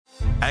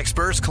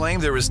Experts claim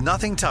there is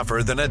nothing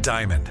tougher than a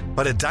diamond.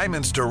 But at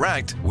Diamonds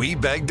Direct, we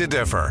beg to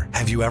differ.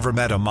 Have you ever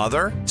met a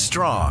mother?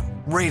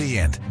 Strong,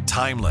 radiant,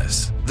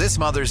 timeless. This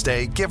Mother's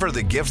Day, give her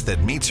the gift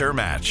that meets her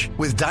match.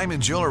 With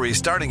diamond jewelry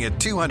starting at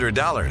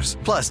 $200.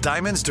 Plus,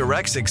 Diamonds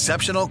Direct's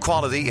exceptional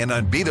quality and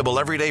unbeatable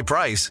everyday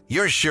price,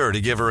 you're sure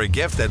to give her a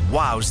gift that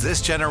wows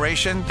this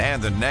generation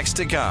and the next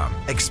to come.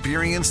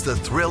 Experience the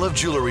thrill of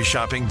jewelry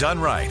shopping done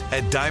right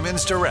at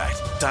Diamonds Direct.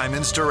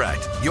 Diamonds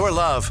Direct. Your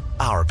love,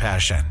 our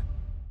passion.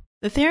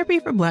 The Therapy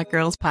for Black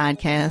Girls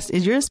podcast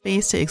is your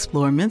space to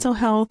explore mental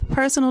health,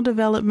 personal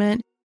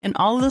development, and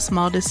all of the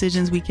small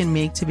decisions we can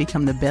make to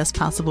become the best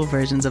possible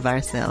versions of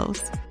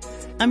ourselves.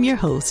 I'm your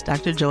host,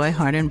 Dr. Joy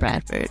Harden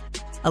Bradford,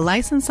 a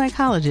licensed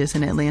psychologist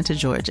in Atlanta,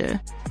 Georgia,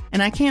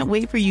 and I can't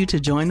wait for you to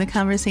join the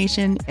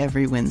conversation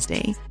every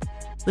Wednesday.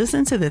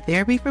 Listen to the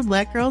Therapy for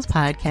Black Girls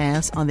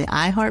podcast on the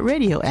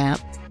iHeartRadio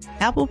app,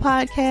 Apple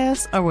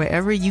Podcasts, or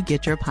wherever you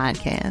get your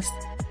podcasts.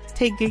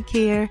 Take good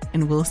care,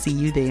 and we'll see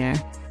you there.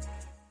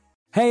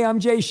 Hey, I'm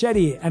Jay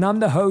Shetty, and I'm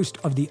the host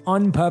of the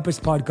On Purpose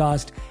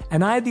podcast,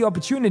 and I had the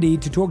opportunity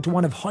to talk to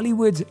one of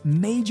Hollywood's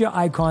major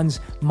icons,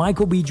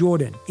 Michael B.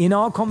 Jordan. In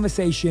our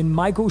conversation,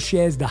 Michael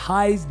shares the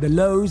highs, the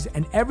lows,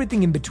 and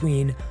everything in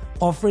between,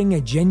 offering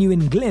a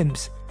genuine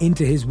glimpse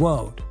into his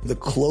world. The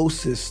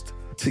closest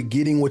to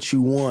getting what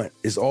you want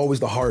is always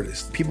the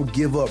hardest. People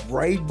give up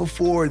right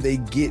before they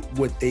get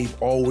what they've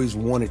always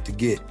wanted to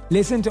get.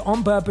 Listen to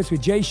On Purpose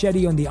with Jay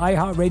Shetty on the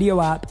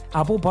iHeartRadio app,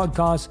 Apple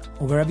Podcasts,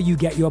 or wherever you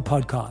get your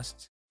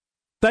podcasts.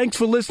 Thanks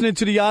for listening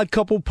to the Odd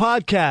Couple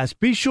podcast.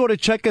 Be sure to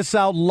check us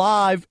out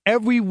live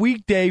every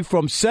weekday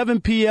from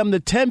 7 p.m. to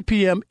 10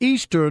 p.m.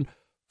 Eastern,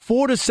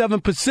 4 to 7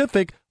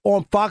 Pacific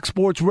on Fox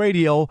Sports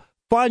Radio.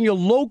 Find your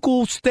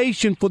local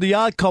station for the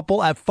Odd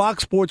Couple at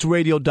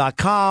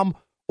foxsportsradio.com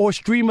or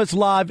stream us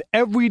live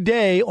every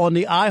day on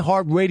the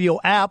iHeartRadio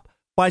app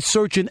by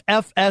searching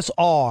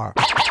FSR.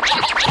 Now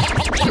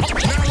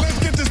let's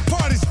get this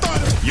party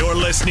started. You're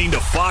listening to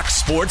Fox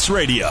Sports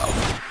Radio.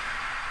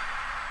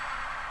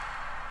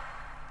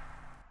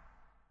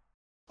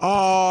 Oh,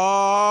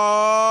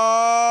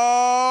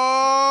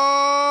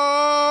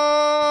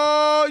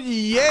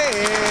 yeah.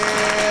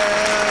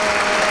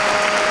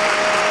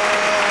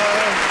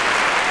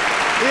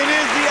 It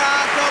is the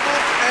Odd Couple,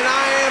 and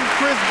I am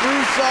Chris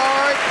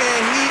Broussard,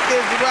 and he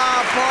is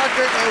Rob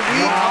Parker, and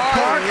we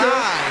are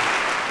live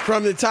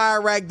from the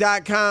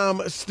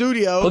TireRack.com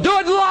studio. We'll do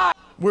it live.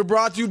 We're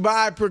brought to you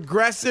by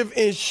Progressive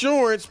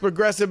Insurance.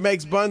 Progressive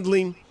makes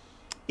bundling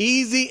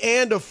easy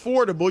and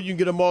affordable. You can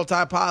get a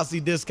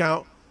multi-policy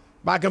discount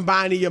by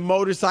combining your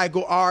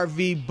motorcycle,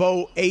 RV,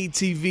 boat,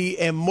 ATV,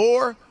 and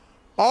more.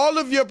 All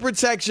of your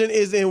protection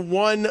is in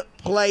one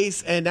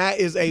place, and that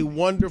is a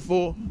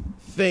wonderful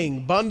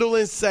thing. Bundle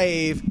and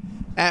save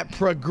at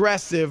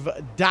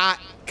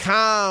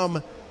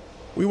progressive.com.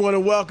 We want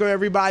to welcome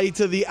everybody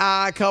to the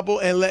Odd Couple,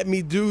 and let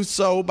me do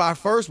so by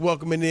first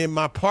welcoming in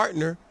my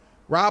partner,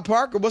 Rob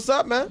Parker. What's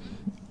up, man?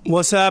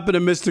 What's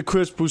happening, Mr.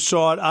 Chris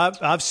Broussard?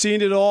 I've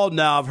seen it all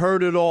now. I've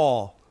heard it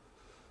all.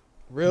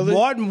 Really?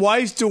 Martin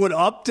Weiss doing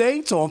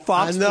updates on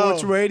Fox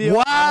Sports Radio.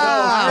 Wow.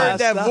 I heard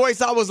that voice.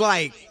 I was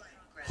like,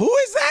 who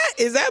is that?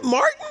 Is that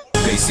Martin?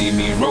 They see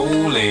me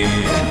rolling.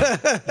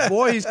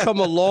 Boy, he's come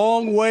a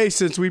long way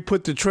since we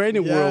put the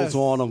training wheels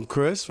on him,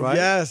 Chris, right?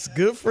 Yes.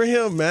 Good for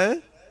him,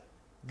 man.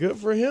 Good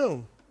for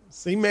him.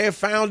 See, man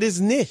found his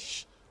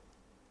niche.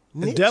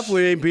 It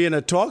definitely ain't being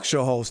a talk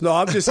show host. No,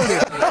 I'm just kidding.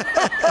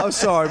 I'm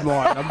sorry,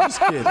 Martin. I'm just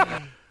kidding.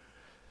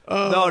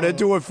 No, they're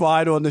doing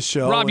fine on the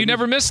show. Rob, you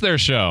never miss their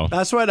show.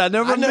 That's right. I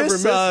never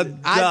miss the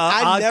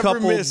Odd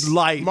Couple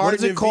Light. What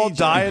is it called?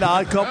 Diet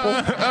Odd Couple?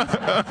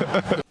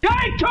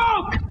 Diet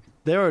Coke!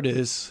 There it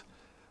is.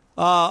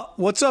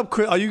 What's up,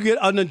 Chris? Are you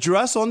getting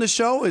undressed on the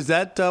show? Is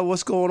that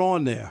what's going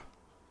on there?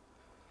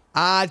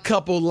 Odd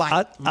Couple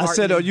Light. I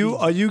said, are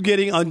you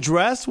getting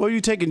undressed? What are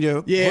you taking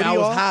your hoodie I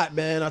was off? hot,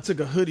 man. I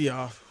took a hoodie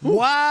off.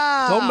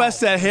 Wow. Don't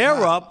mess that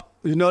hair up.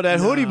 You know, that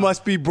hoodie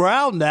must be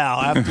brown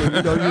now after you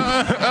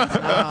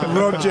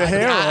rubbed your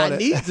hair on it. I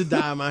need to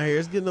dye my hair.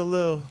 It's getting a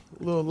little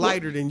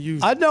lighter than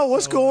usual. I know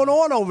what's going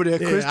on over there,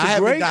 Chris. The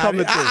gray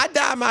coming through. I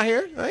dye my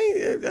hair.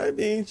 I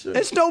mean, sure.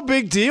 It's no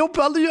big deal.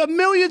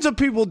 Millions of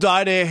people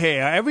dye their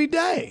hair every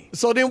day.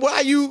 So then why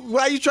are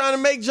you trying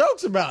to make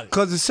jokes about it?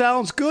 Because it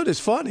sounds good. It's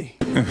funny.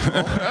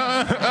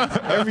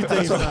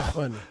 Everything's not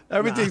funny.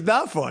 Everything's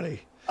not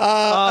funny.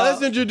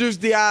 Let's introduce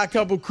the Odd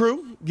Couple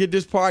crew. Get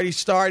this party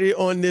started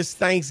on this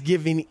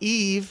Thanksgiving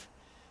Eve.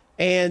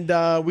 And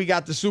we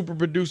got the super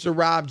producer,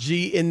 Rob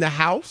G, in the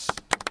house.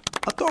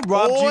 I thought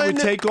Rob G would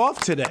take off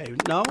today.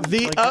 No?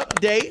 The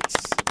updates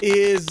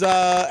is,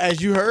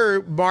 as you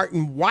heard,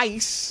 Martin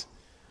Weiss.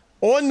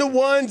 On the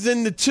ones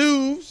and the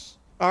twos,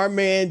 our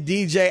man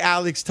DJ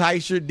Alex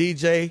Teicher,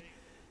 DJ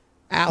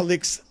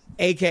Alex,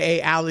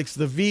 a.k.a. Alex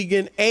the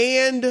Vegan.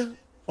 And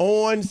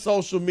on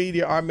social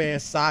media, our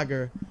man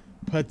Sagar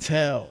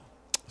Patel.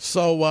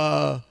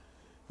 So,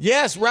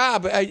 yes,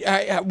 Rob, what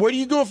are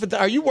you doing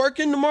are you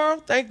working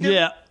tomorrow? Thank you.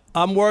 Yeah,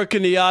 I'm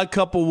working. The Odd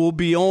Couple will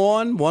be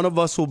on. One of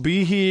us will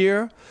be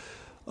here.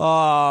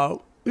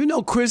 You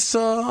know, Chris,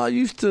 I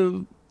used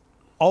to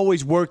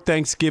always work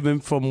Thanksgiving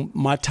from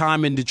my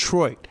time in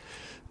Detroit.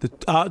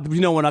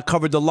 When I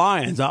covered the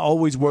Lions, I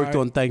always worked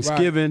on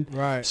Thanksgiving.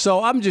 Right.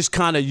 So I'm just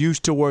kind of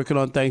used to working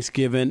on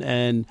Thanksgiving.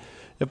 And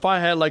if I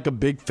had like a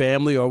big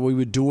family or we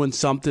were doing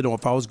something or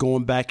if I was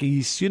going back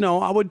east,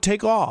 I would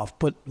take off,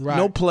 but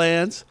no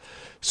plans.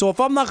 So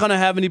if I'm not going to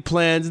have any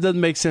plans, it doesn't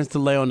make sense to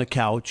lay on the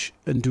couch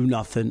and do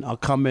nothing. I'll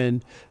come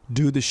in,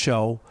 do the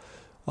show.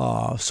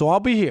 So I'll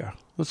be here.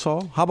 That's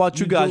all. How about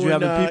you guys? You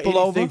having people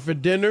over? For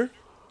dinner?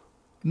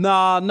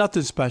 Nah,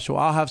 nothing special.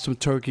 I'll have some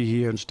turkey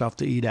here and stuff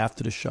to eat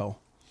after the show.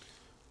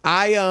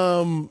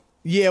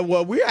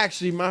 We're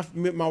actually,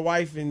 my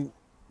wife and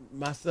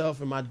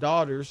myself and my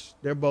daughters,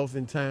 they're both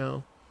in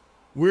town.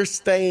 We're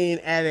staying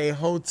at a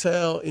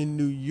hotel in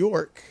New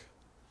York,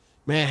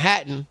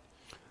 Manhattan,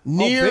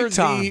 near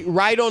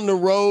right on the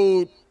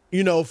road,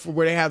 for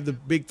where they have the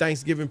big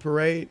Thanksgiving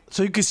parade.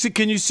 So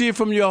can you see it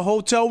from your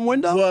hotel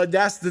window? Well,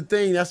 that's the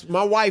thing.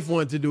 My wife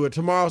wanted to do it.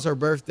 Tomorrow's her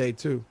birthday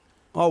too.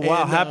 Oh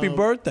wow! Happy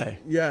birthday!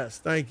 Yes,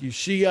 thank you.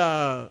 She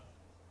so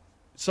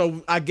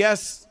I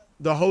guess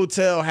the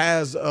hotel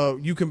has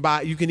you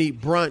can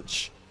eat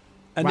brunch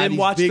and then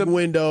watch big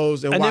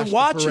windows and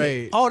watch the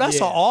parade. It. Oh,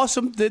 that's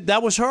awesome!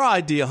 That was her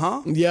idea,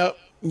 huh? Yep.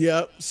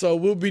 So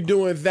we'll be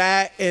doing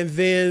that, and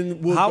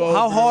then we'll go.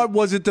 How hard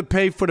was it to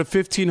pay for the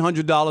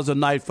 $1,500 a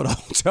night for the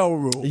hotel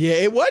room? Yeah,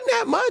 it wasn't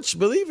that much,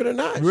 believe it or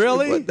not.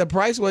 Really? The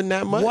price wasn't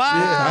that much. Wow.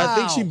 Yeah, I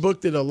think she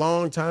booked it a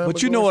long time ago.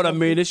 But you know what I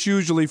mean. It's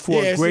usually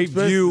for a great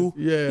view.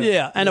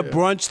 Yeah. And a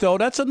brunch though.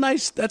 That's a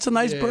nice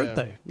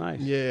birthday. Nice.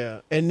 Yeah.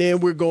 And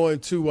then we're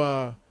going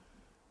to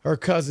her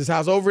cousin's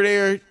house over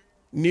there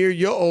near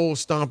your old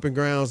stomping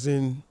grounds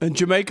in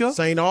Jamaica?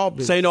 St.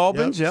 Albans. St.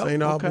 Albans, yep.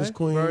 St. Albans,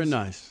 Queens. Very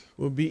nice.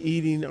 We'll be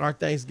eating our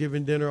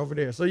Thanksgiving dinner over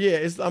there. So,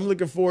 I'm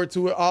looking forward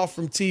to it, all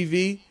from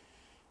TV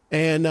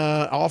and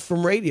all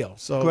from radio.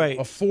 So, great.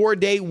 A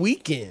 4-day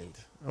weekend.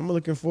 I'm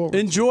looking forward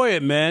Enjoy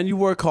it, man. You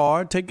work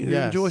hard.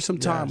 Enjoy some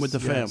time with the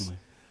family.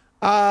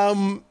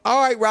 All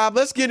right, Rob,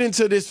 let's get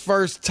into this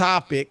first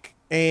topic.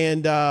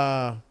 And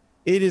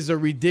it is a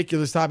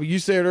ridiculous topic. You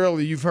said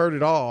earlier you've heard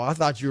it all. I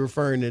thought you were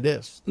referring to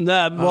this.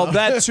 Nah, well,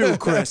 that too,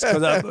 Chris,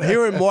 because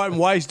hearing Martin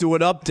Weiss do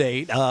an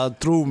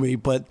update threw me.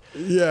 But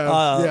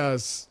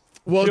yes.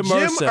 Well, Jim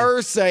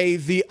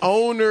Irsay, the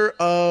owner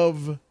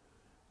of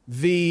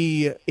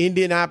the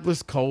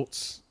Indianapolis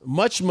Colts,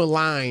 much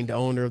maligned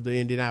owner of the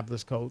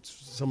Indianapolis Colts,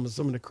 some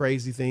of the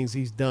crazy things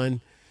he's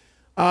done.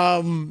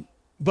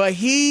 But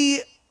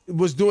he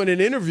was doing an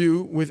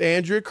interview with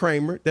Andrea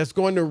Kramer that's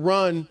going to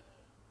run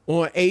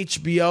on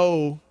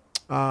HBO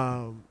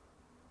on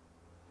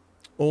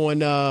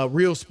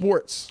Real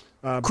Sports.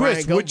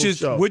 Chris,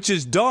 which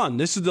is done.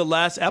 This is the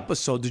last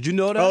episode. Did you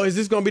know that? Oh, is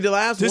this going to be the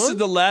last one? This is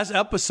the last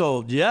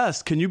episode.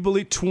 Yes. Can you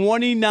believe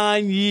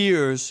 29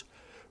 years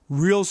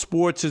Real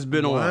Sports has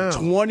been on?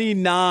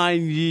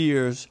 29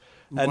 years.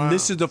 And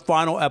this is the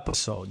final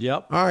episode.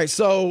 Yep. All right.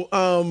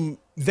 So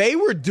they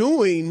were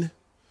doing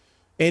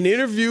an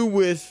interview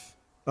with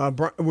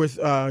Jim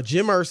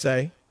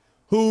Irsay,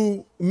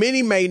 who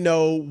many may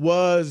know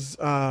was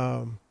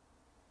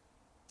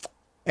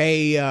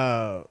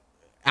a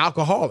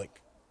alcoholic.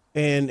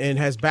 And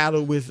has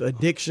battled with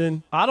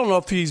addiction. I don't know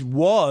if he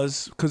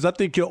was, because I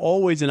think you're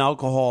always an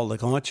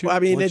alcoholic, aren't you? Well, I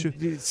mean, I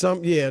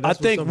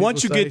think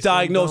once you get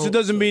diagnosed, it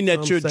doesn't mean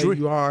that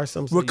you are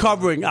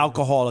recovering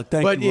alcoholic.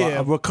 Thank you.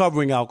 A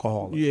recovering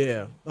alcoholic.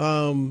 Yeah.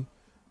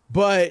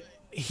 But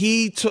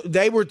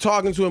they were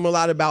talking to him a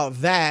lot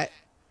about that.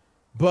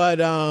 But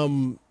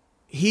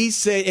he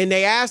said, and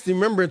they asked him,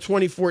 remember in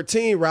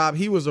 2014, Rob,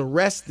 he was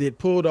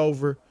pulled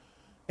over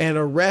and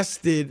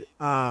arrested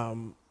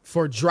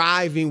for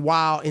driving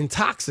while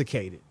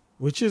intoxicated,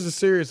 which is a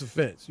serious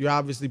offense. You're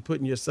obviously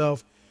putting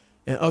yourself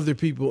and other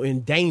people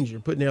in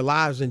danger, putting their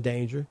lives in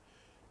danger.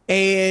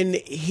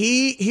 And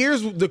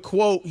here's the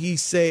quote he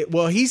said.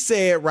 Well, he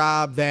said,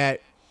 Rob,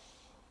 that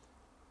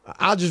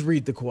I'll just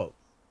read the quote.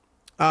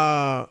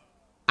 I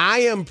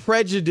am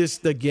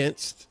prejudiced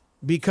against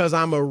because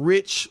I'm a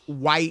rich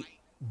white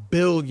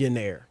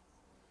billionaire.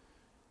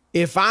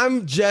 If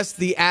I'm just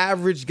the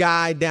average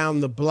guy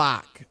down the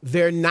block,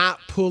 they're not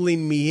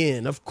pulling me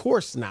in. Of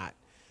course not.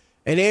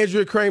 And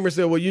Andrea Kramer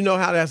said, well, you know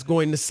how that's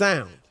going to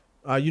sound.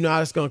 You know how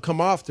that's going to come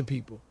off to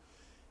people.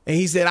 And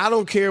he said, I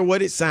don't care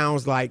what it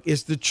sounds like.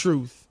 It's the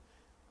truth.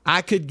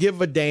 I could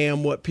give a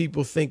damn what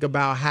people think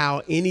about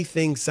how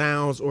anything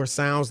sounds or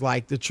sounds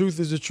like. The truth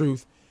is the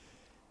truth.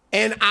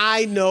 And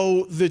I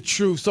know the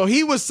truth. So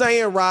he was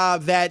saying,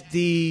 Rob, that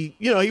he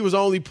was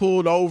only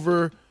pulled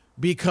over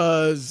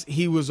because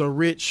he was a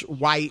rich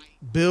white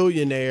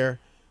billionaire,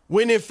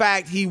 when in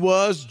fact he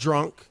was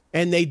drunk,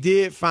 and they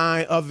did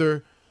find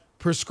other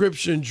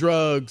prescription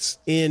drugs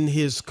in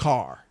his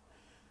car.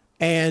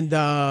 And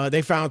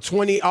they found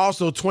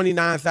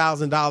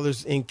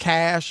 $29,000 in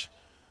cash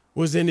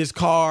was in his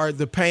car.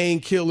 The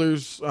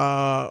painkillers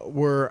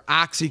were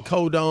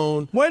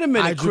oxycodone. Wait a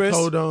minute, Chris.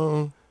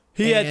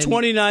 He had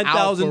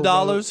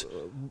 $29,000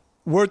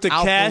 worth of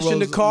cash in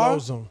the car?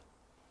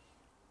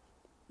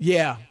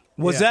 Yeah.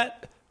 Was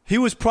that He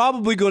was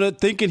probably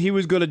thinking he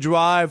was going to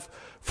drive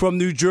from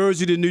New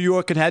Jersey to New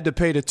York and had to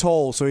pay the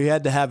toll, so he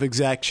had to have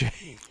exact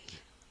change.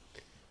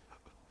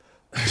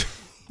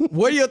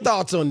 What are your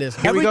thoughts on this?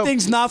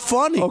 Everything's not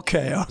funny.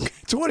 Okay.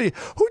 20.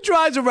 Who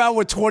drives around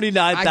with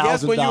 $29,000? I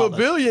guess when you're a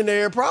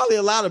billionaire, probably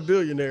a lot of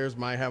billionaires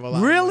might have a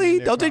lot. Really?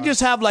 Of Don't they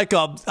just have like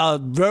a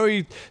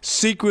very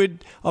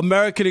secret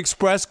American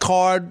Express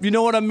card? You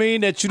know what I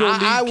mean? That you don't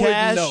need I cash.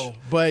 Wouldn't know,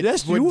 but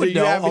yes, do you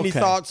have any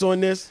thoughts on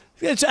this?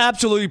 It's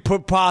absolutely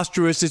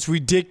preposterous. It's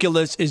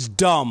ridiculous. It's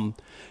dumb.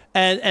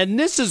 And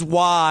this is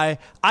why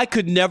I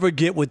could never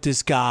get with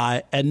this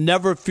guy and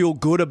never feel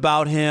good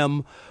about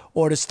him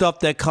or the stuff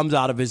that comes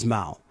out of his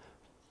mouth.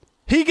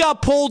 He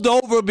got pulled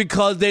over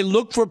because they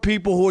look for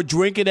people who are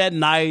drinking at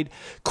night.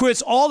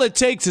 Chris, all it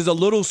takes is a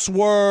little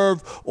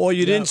swerve, or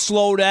you didn't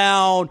slow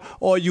down,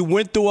 or you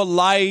went through a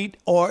light,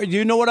 or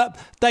you know what?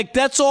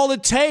 That's all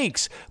it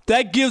takes.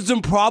 That gives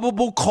them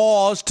probable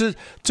cause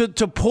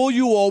to pull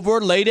you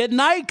over late at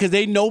night because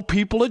they know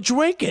people are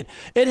drinking.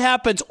 It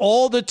happens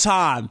all the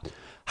time.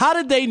 How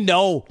did they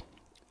know?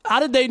 How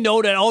did they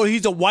know that, oh,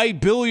 he's a white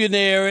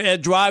billionaire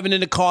and driving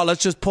in the car,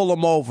 let's just pull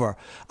him over?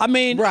 I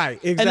mean, right,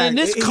 exactly. And in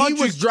this country,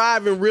 he was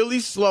driving really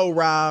slow,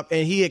 Rob,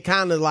 and he had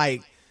kind of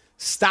like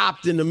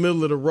stopped in the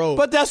middle of the road.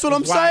 But that's what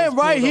I'm saying,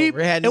 right? They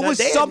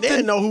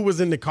didn't know who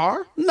was in the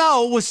car?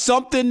 No, it was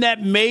something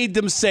that made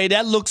them say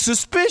that looks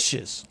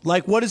suspicious.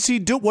 Like, what does he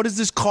do? What is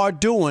this car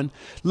doing?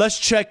 Let's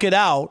check it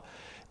out.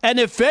 And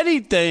if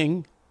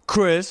anything,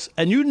 Chris,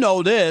 and you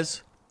know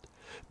this,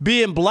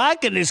 being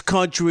black in this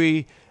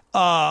country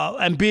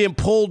and being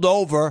pulled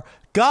over,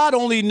 God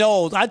only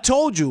knows. I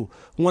told you,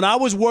 when I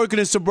was working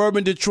in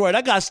suburban Detroit,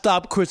 I got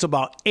stopped, Chris,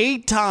 about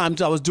 8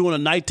 times. I was doing a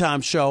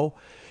nighttime show.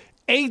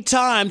 8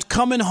 times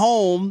coming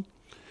home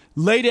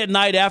late at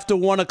night after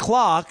 1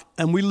 o'clock,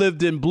 and we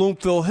lived in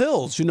Bloomfield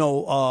Hills, in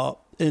one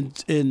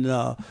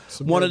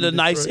of the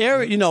nice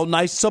areas,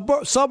 nice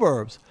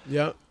suburbs.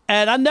 Yeah.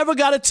 And I never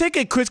got a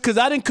ticket, Chris, because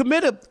I didn't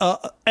commit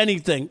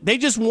anything. They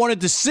just wanted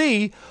to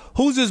see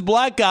who's this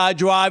black guy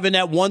driving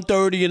at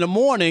 1:30 in the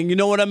morning, you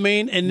know what I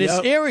mean, in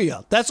this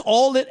area. That's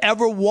all it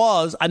ever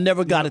was. I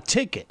never got a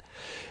ticket.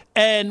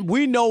 And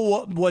we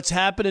know what's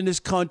happened in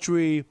this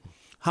country,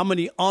 how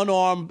many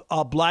unarmed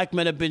black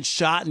men have been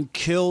shot and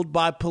killed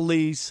by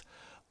police,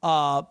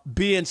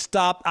 being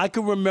stopped. I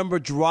can remember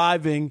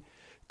driving,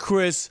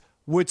 Chris,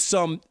 with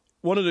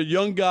one of the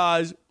young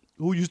guys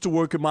who used to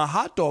work at my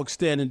hot dog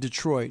stand in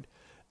Detroit.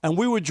 And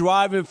we were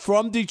driving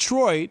from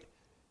Detroit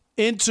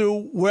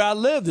into where I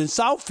lived in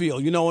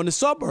Southfield, in the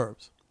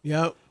suburbs.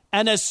 Yep.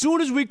 And as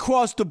soon as we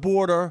crossed the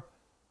border,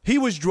 he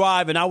was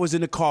driving. I was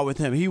in the car with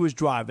him. He was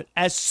driving.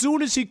 As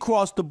soon as he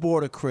crossed the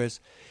border, Chris,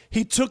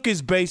 he took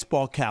his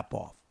baseball cap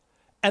off.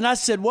 And I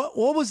said, what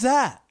was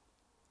that?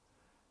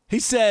 He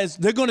says,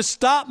 they're going to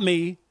stop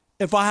me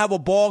if I have a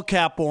ball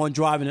cap on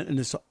driving in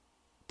this.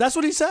 That's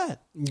what he said.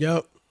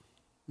 Yep.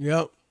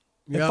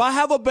 If I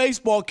have a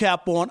baseball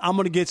cap on, I'm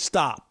going to get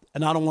stopped,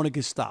 and I don't want to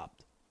get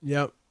stopped.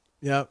 Yep.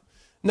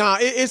 Nah,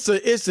 it's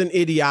an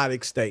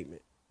idiotic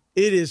statement.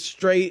 It is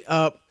straight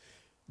up.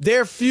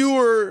 There are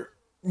fewer,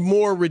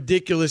 more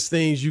ridiculous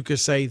things you could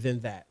say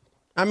than that.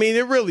 I mean,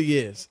 it really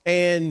is.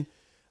 And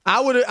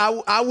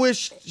I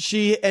wish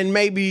she, and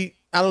maybe,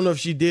 I don't know if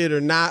she did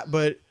or not,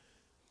 but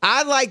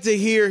I'd like to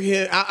hear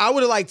him. I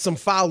would have liked some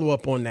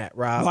follow-up on that,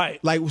 Rob.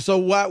 Right. Like, so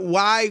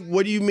why,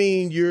 what do you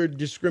mean you're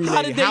discriminating?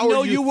 How did they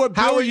know you were a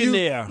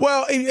billionaire?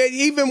 Well,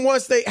 even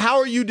once how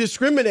are you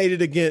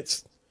discriminated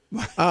against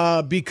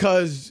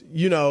because,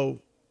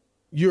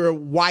 you're a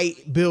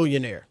white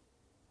billionaire,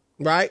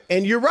 right?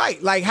 And you're right.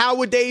 Like, how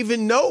would they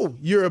even know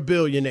you're a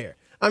billionaire?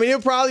 I mean,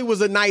 it probably was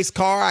a nice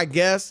car, I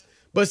guess,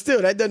 but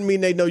still, that doesn't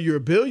mean they know you're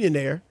a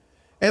billionaire.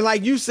 And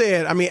like you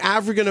said, I mean,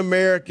 African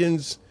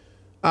Americans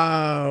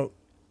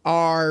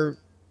are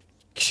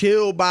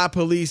killed by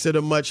police at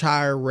a much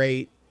higher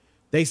rate.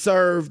 They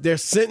serve their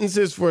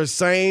sentences for the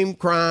same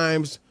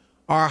crimes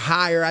are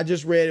higher. I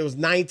just read it was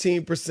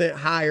 19%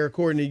 higher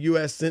according to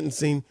U.S.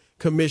 Sentencing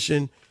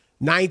Commission.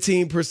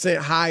 19%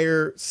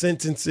 higher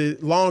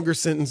sentences, longer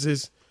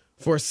sentences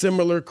for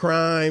similar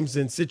crimes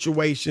and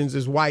situations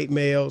as white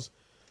males.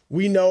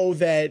 We know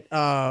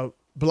that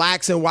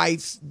blacks and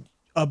whites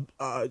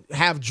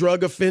have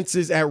drug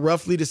offenses at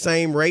roughly the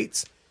same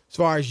rates as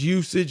far as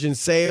usage and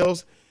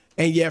sales.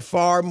 And yet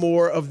far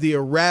more of the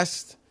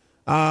arrests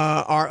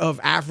are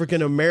of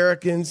African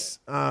Americans.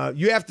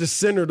 You have to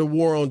center the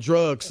war on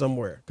drugs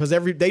somewhere because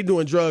they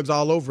doing drugs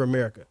all over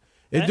America.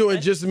 They're doing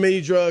just as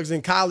many drugs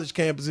in college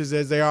campuses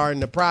as they are in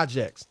the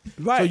projects.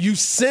 Right. So you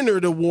center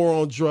the war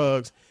on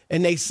drugs,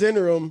 and they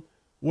center them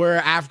where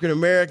African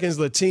Americans,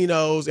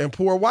 Latinos, and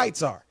poor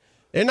whites are.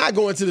 They're not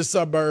going to the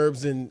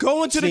suburbs and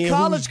going to the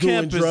college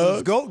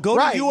campuses. Go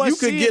right. to USC. You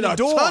could get a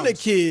ton of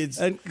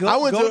kids. I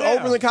went to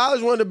Oberlin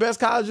College, one of the best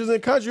colleges in the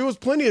country. There was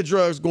plenty of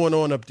drugs going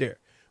on up there.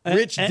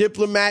 Rich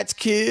diplomats'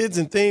 kids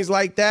and things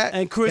like that.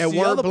 And Chris,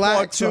 the other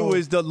part too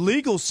is the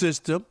legal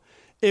system.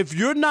 If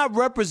you're not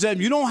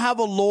represented, you don't have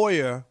a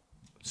lawyer.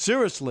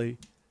 Seriously,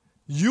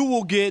 you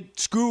will get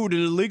screwed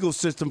in the legal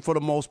system for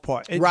the most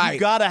part. And right. You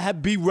got to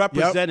be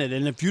represented. Yep.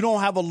 And if you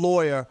don't have a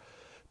lawyer,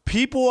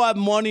 people who have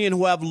money and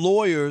who have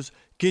lawyers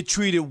get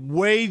treated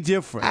way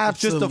different.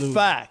 Absolutely. It's just a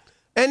fact.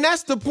 And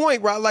that's the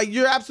point, right? Like,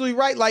 you're absolutely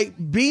right. Like,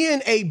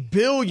 being a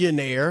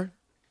billionaire,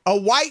 a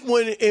white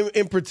one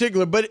in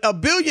particular, but a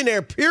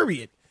billionaire,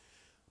 period.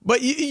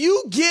 But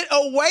you get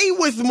away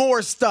with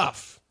more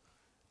stuff.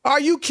 Are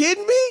you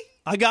kidding me?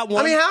 I got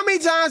one. I mean, how many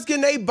times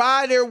can they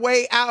buy their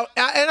way out?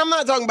 And I'm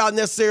not talking about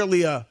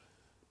necessarily a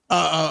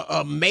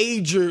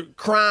major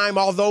crime,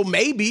 although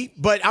maybe,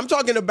 but I'm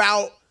talking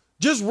about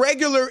just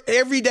regular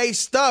everyday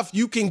stuff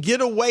you can get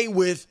away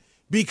with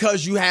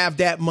because you have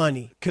that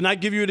money. Can I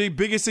give you the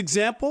biggest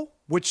example,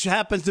 which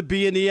happens to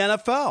be in the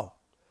NFL?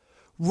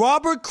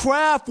 Robert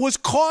Kraft was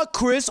caught,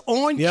 Chris,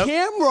 on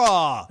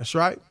camera. That's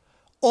right.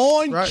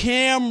 On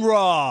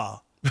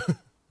camera.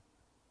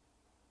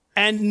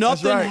 And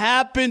nothing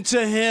happened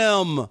to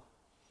him.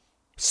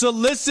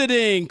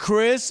 Soliciting,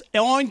 Chris,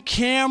 on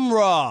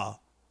camera.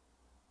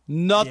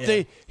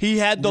 Nothing. Yeah. He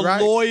had the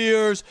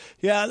lawyers.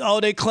 Yeah.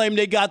 They claimed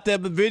they got the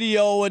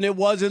video and it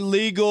wasn't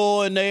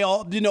legal, and they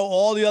all,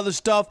 all the other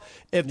stuff.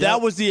 If that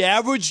was the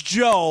average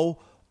Joe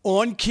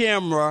on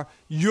camera,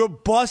 you're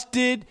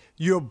busted,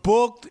 you're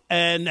booked,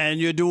 and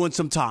you're doing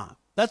some time.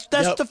 That's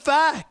the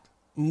fact.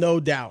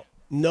 No doubt.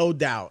 No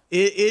doubt.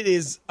 It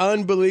is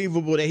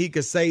unbelievable that he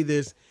could say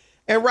this.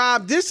 And,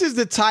 Rob, this is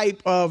the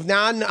type of –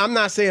 now, I'm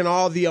not saying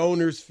all the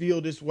owners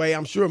feel this way.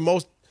 I'm sure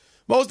most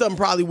of them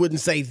probably wouldn't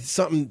say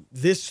something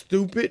this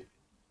stupid.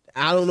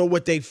 I don't know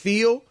what they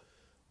feel.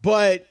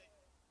 But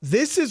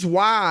this is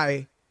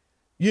why,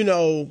 when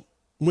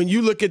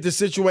you look at the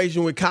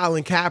situation with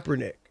Colin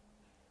Kaepernick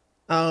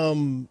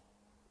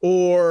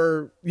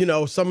or,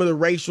 some of the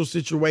racial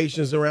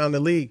situations around the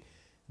league,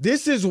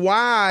 this is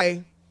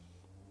why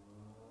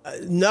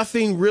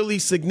nothing really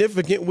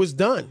significant was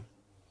done.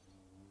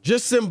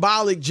 Just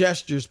symbolic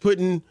gestures,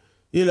 putting,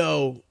 in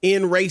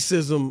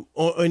racism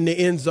in the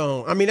end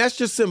zone. I mean, that's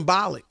just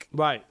symbolic.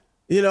 Right.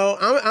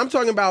 I'm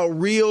talking about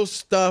real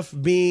stuff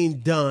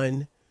being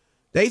done.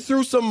 They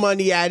threw some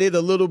money at it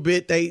a little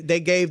bit. They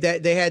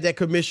had that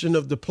commission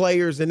of the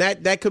players, and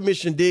that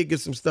commission did get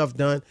some stuff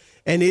done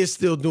and is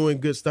still doing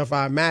good stuff,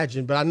 I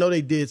imagine. But I know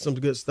they did some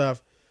good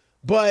stuff.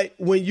 But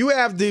when you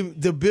have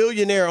the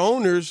billionaire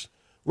owners,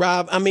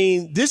 Rob, I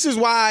mean, this is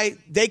why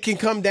they can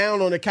come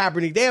down on the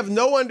Kaepernick. They have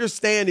no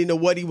understanding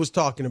of what he was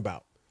talking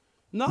about.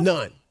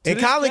 None. And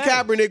Colin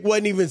Kaepernick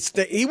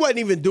wasn't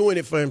even doing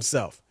it for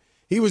himself.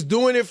 He was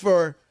doing it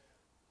for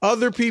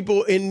other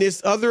people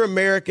other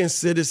American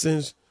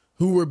citizens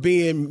who were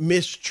being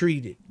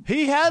mistreated.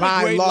 He had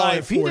a great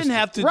life. He didn't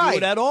have to do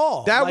it at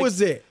all. That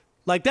was it.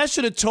 Like, that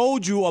should have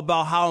told you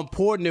about how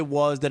important it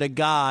was that a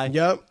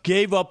guy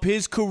gave up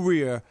his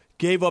career,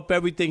 gave up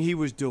everything he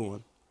was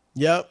doing.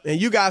 Yep, and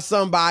you got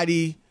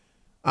somebody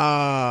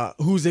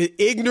who's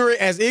ignorant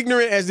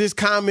as this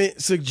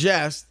comment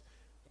suggests,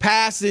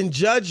 passing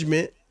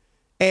judgment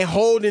and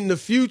holding the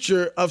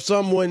future of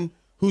someone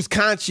who's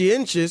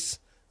conscientious,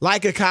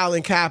 like a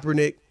Colin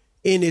Kaepernick,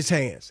 in his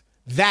hands.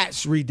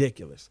 That's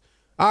ridiculous.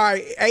 All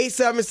right,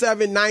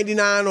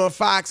 877-99 on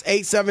Fox,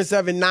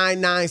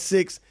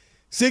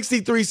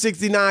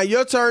 877-996-6369.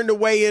 Your turn to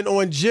weigh in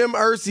on Jim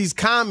Irsay's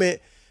comment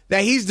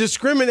that he's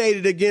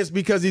discriminated against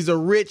because he's a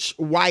rich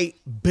white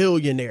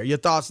billionaire. Your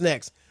thoughts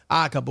next.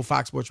 Odd Couple,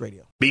 Fox Sports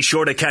Radio. Be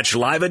sure to catch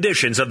live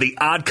editions of The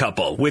Odd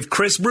Couple with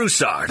Chris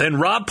Broussard and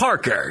Rob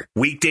Parker.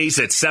 Weekdays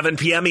at 7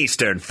 p.m.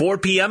 Eastern, 4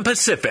 p.m.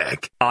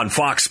 Pacific on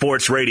Fox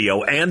Sports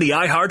Radio and the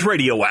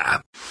iHeartRadio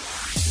app.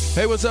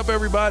 Hey, what's up,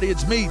 everybody?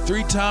 It's me,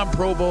 three-time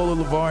Pro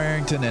Bowler LeVar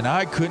Arrington, and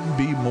I couldn't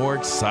be more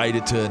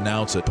excited to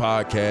announce a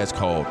podcast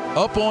called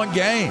Up On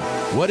Game.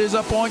 What is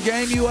Up On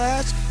Game, you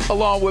ask?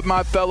 Along with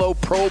my fellow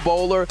Pro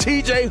Bowler,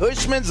 TJ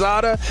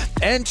Hushmanzada,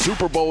 and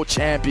Super Bowl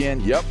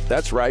champion, yep,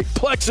 that's right,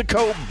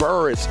 Plexico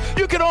Burress.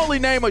 You can only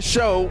name a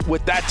show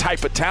with that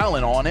type of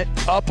talent on it.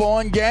 Up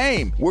On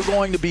Game. We're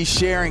going to be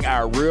sharing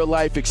our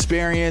real-life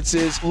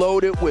experiences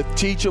loaded with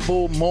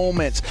teachable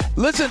moments.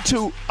 Listen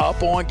to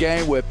Up On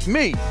Game with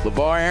me,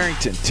 LeVar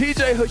Arrington,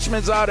 TJ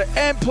Hushmanzada,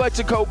 and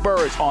Plexico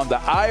Burress on the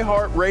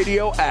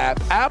iHeartRadio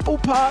app, Apple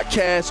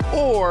Podcasts,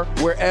 or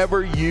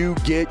wherever you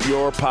get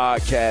your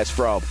podcasts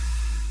from.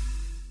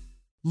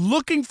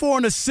 Looking for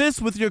an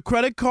assist with your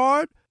credit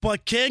card,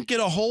 but can't get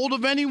a hold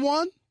of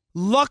anyone?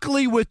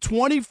 Luckily, with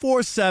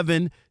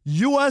 24/7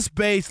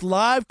 U.S.-based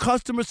live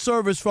customer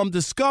service from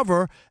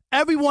Discover,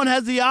 everyone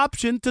has the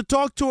option to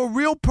talk to a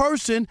real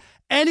person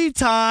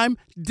anytime,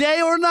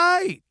 day or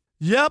night.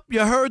 Yep,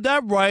 you heard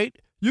that right.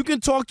 You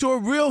can talk to a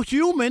real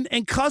human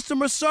in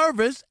customer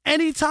service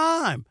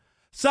anytime.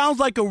 Sounds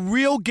like a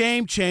real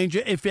game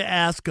changer if you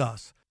ask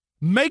us.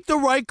 Make the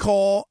right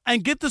call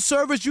and get the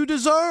service you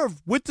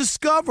deserve with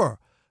Discover.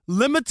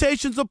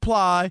 Limitations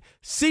apply.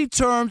 See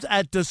terms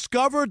at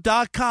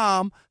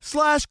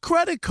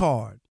discover.com/credit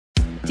card.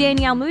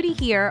 Danielle Moody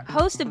here,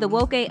 host of the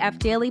Woke AF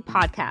Daily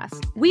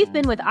podcast. We've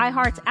been with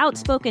iHeart's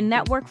Outspoken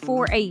Network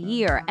for a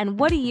year, and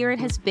what a year it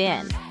has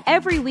been.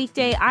 Every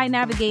weekday, I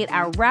navigate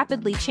our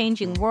rapidly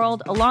changing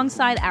world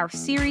alongside our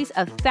series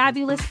of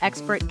fabulous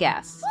expert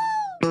guests.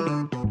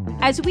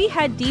 As we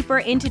head deeper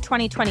into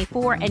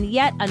 2024 and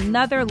yet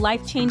another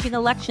life-changing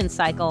election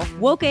cycle,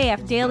 Woke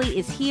AF Daily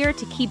is here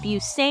to keep you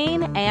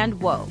sane and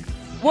woke.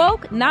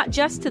 Woke not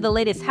just to the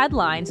latest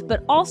headlines,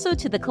 but also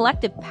to the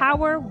collective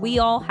power we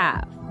all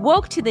have.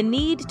 Woke to the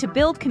need to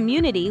build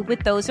community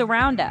with those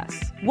around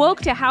us. Woke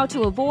to how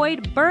to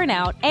avoid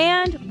burnout,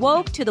 and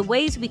woke to the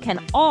ways we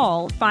can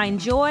all find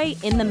joy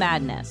in the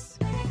madness.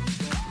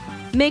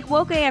 Make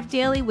Woke AF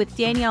Daily with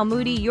Danielle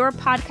Moody your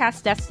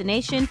podcast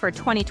destination for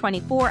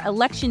 2024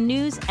 election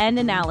news and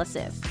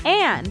analysis.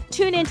 And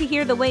tune in to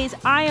hear the ways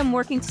I am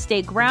working to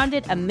stay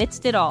grounded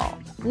amidst it all.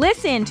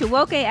 Listen to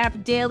Woke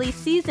AF Daily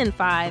Season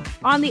 5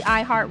 on the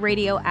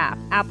iHeartRadio app,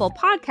 Apple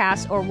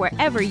Podcasts, or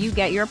wherever you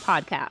get your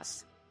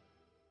podcasts.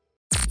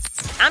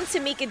 I'm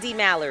Tamika D.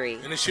 Mallory.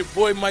 And it's your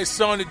boy, my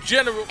son, the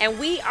General. And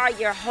we are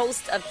your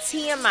hosts of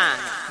TMI.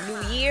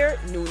 New year,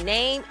 new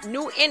name,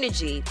 new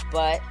energy,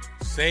 but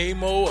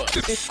same old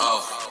us.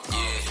 Oh,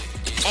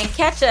 yeah. And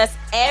catch us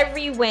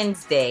every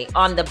Wednesday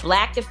on the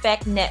Black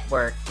Effect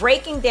Network,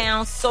 breaking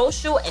down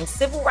social and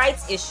civil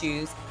rights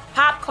issues,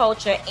 pop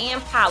culture,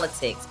 and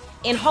politics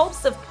in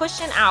hopes of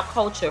pushing our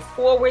culture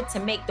forward to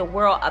make the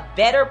world a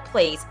better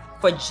place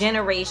for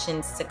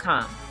generations to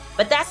come.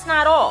 But that's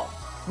not all.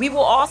 We will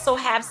also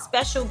have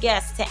special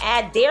guests to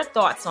add their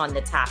thoughts on the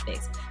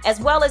topics,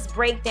 as well as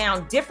break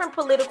down different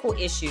political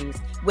issues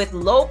with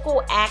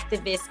local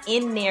activists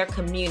in their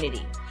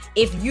community.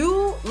 If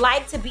you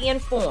like to be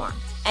informed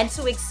and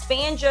to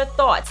expand your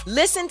thoughts,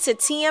 listen to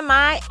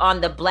TMI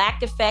on the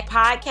Black Effect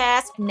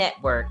Podcast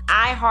Network,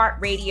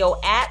 iHeartRadio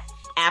app,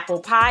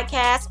 Apple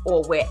Podcasts,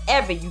 or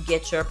wherever you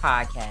get your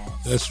podcasts.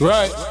 That's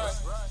right.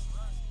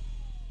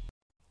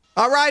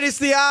 All right, it's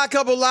the Odd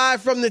Couple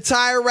live from the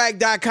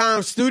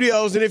TireRack.com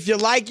studios. And if you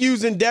like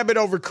using debit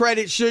over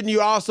credit, shouldn't you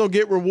also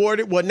get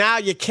rewarded? Well, now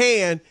you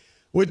can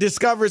with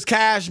Discover's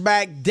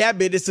Cashback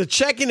Debit. It's a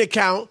checking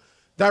account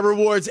that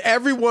rewards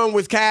everyone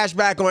with cash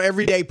back on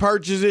everyday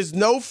purchases.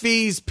 No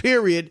fees,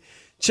 period.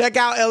 Check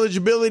out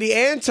eligibility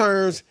and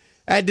terms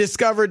at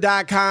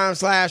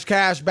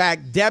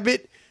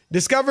discover.com/cashbackdebit.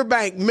 Discover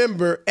Bank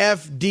member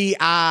FDIC.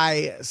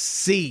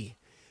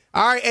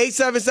 All right,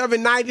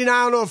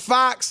 877-99 on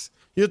Fox.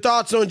 Your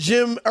thoughts on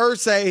Jim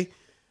Irsay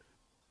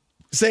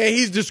saying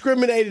he's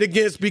discriminated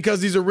against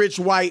because he's a rich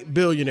white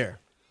billionaire.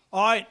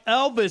 All right,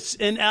 Elvis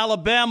in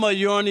Alabama,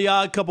 you're on the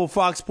Odd Couple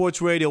Fox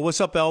Sports Radio. What's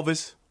up,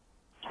 Elvis?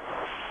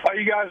 How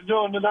you guys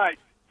doing tonight?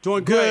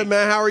 Doing good,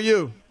 man. How are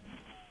you?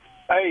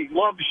 Hey,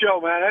 love the show,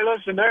 man. Hey,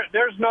 listen,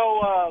 there's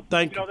no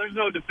there's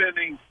no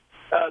defending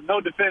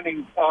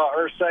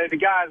Irsay. The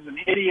guy's an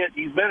idiot.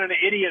 He's been an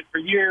idiot for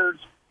years.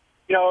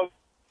 You know,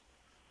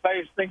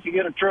 face thinks you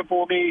get a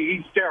triple me.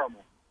 He's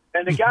terrible.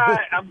 And the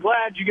guy, I'm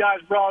glad you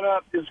guys brought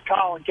up is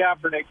Colin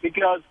Kaepernick,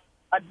 because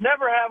I'd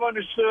never have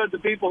understood the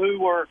people who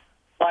were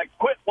like,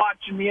 quit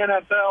watching the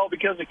NFL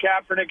because of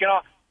Kaepernick and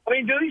all. I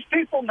mean, do these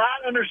people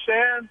not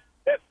understand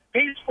that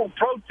peaceful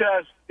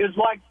protest is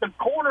like the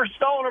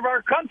cornerstone of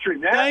our country,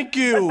 man? Thank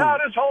you. That's how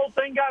this whole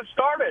thing got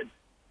started.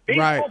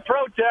 Peaceful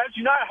protest,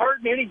 you're not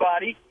hurting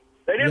anybody.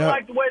 They didn't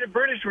like the way the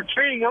British were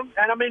treating them,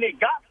 and I mean, it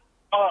got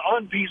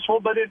unpeaceful,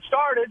 but it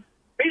started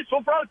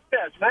peaceful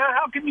protest, man.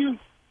 How can you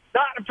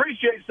not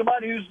appreciate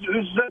somebody who's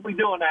simply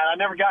doing that? I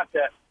never got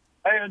that.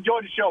 Hey, enjoy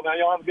the show, man.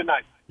 Y'all have a good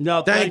night.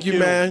 No, thank you,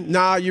 man.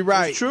 Nah, you're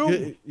right. It's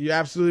true. You're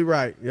absolutely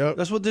right. Yep.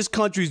 That's what this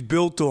country's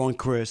built on,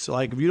 Chris.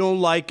 Like, if you don't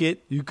like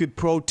it, you could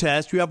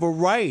protest. You have a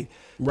right.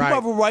 Right. You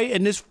have a right,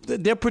 and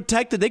they're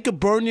protected. They could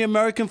burn the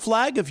American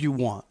flag if you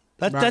want.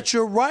 That's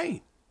your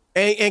right.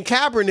 And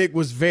Kaepernick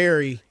was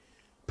very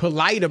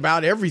polite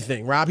about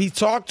everything, Rob. He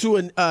talked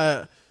to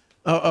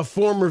a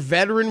former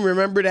veteran,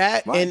 remember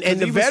that? Right. And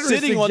the he veteran was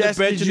sitting on the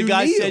bench, and the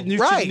guy said you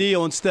should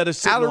kneel instead of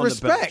sitting out of on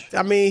respect. the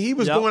bench. I mean, he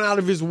was going out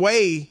of his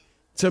way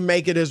to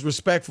make it as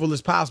respectful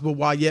as possible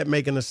while yet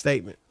making a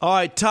statement. All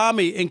right,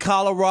 Tommy in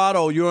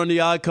Colorado, you're on the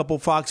Odd Couple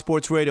Fox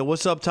Sports Radio.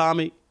 What's up,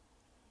 Tommy?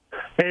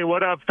 Hey,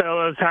 what up,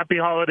 fellas? Happy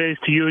holidays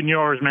to you and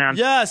yours, man.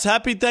 Yes,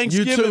 happy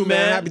Thanksgiving, you too,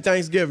 man. Happy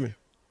Thanksgiving.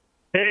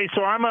 Hey,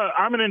 so I'm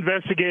an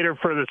investigator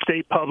for the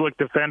State Public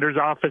Defender's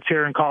Office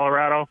here in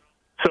Colorado.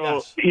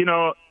 So, you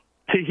know,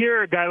 to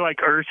hear a guy like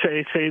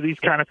Irsay say these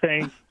kind of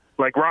things,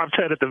 like Rob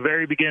said at the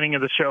very beginning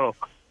of the show,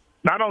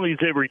 not only is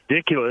it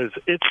ridiculous,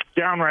 it's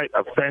downright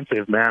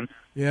offensive, man.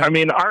 Yeah. I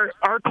mean, our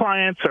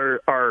clients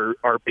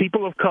are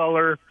people of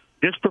color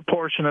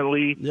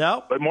disproportionately,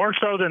 but more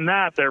so than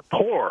that, they're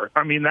poor.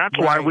 I mean, that's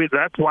why we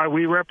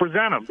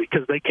represent them,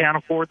 because they can't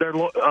afford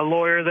a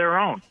lawyer of their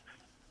own.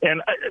 And,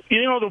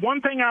 you know, the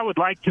one thing I would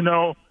like to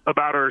know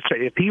about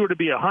Irsay, if he were to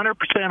be 100%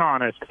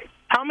 honest,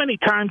 how many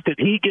times did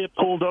he get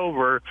pulled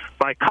over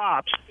by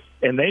cops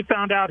and they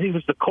found out he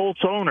was the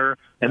Colts owner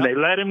and they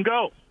let him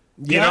go?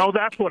 You know,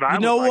 that's what I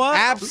would like. What?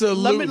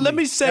 Absolutely. Let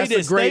me say that's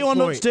this. Stay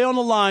on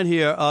the line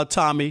here,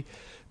 Tommy,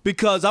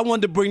 because I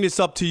wanted to bring this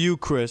up to you,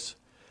 Chris.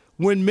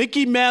 When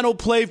Mickey Mantle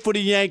played for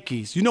the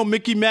Yankees, you know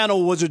Mickey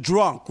Mantle was a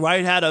drunk,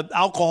 right? Had a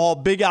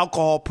big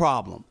alcohol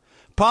problem.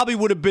 Probably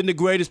would have been the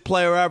greatest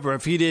player ever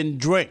if he didn't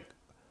drink.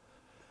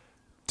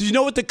 Do you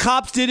know what the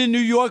cops did in New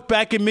York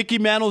back in Mickey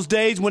Mantle's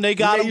days when they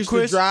got him, Chris? They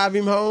used to drive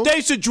him home? They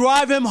used to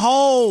drive him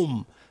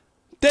home.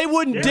 They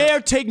wouldn't dare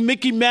take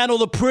Mickey Mantle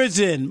to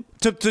prison,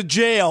 to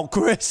jail,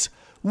 Chris.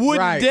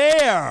 Wouldn't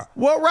dare.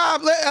 Well,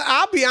 Rob,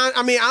 I'll be honest.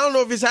 I mean, I don't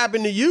know if it's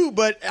happened to you,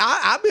 but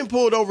I've been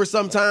pulled over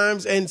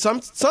sometimes, and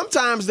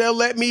sometimes they'll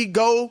let me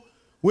go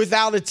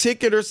without a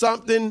ticket or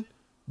something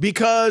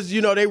because,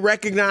 you know, they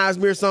recognize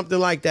me or something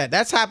like that.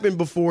 That's happened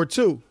before,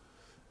 too.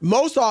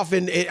 Most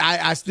often,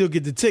 I still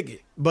get the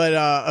ticket,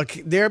 but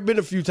there have been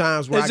a few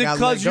times where I got let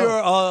go. Is it because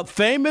you're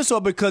famous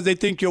or because they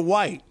think you're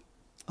white?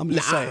 I'm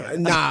just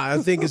saying. Nah, I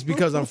think it's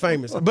because I'm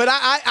famous. But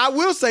I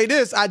will say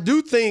this. I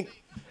do think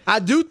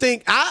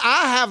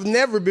I have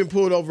never been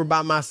pulled over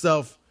by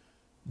myself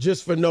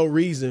just for no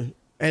reason.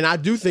 And I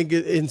do think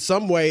in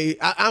some way,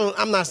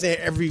 I'm not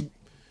saying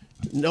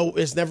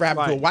it's never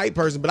happened to a white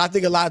person, but I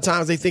think a lot of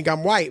times they think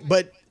I'm white.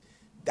 But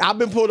I've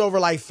been pulled over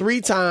like 3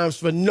 times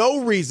for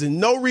no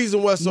reason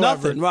whatsoever.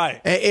 Nothing,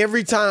 right. And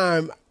every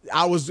time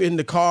I was in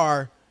the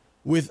car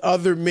with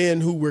other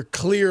men who were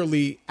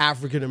clearly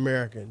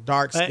African-American,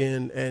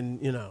 dark-skinned, and,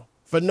 you know,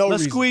 for no reason.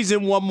 Let's squeeze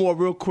in one more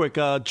real quick.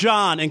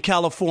 John in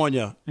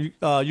California,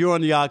 you're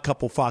on the Odd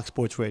Couple Fox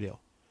Sports Radio.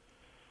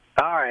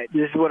 All right,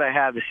 this is what I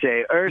have to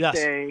say.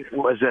 Irsay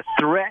was a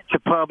threat to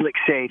public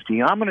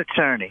safety. I'm an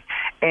attorney,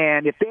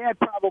 and if they had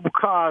probable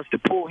cause to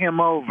pull him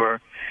over,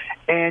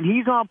 and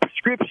he's on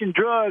prescription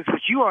drugs,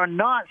 which you are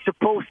not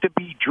supposed to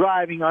be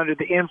driving under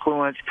the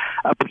influence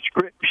of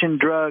prescription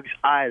drugs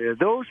either.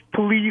 Those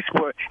police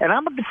were, and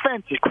I'm a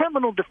defense,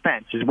 criminal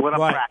defense is what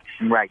I'm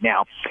practicing right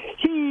now.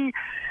 He's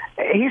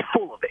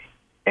full of it,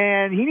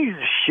 and he needs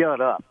to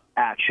shut up,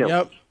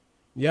 actually.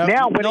 Yep.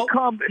 Now, when it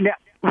comes...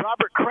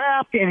 Robert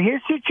Kraft, in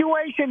his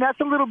situation, that's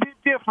a little bit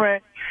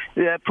different.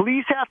 The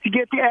police have to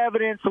get the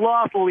evidence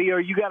lawfully,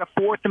 or you got a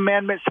Fourth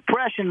Amendment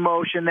suppression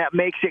motion that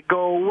makes it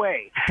go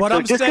away. But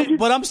I'm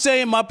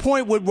saying my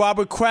point with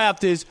Robert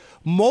Kraft is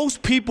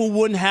most people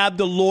wouldn't have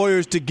the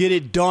lawyers to get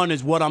it done,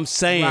 is what I'm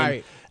saying.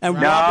 Right. And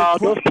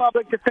those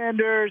public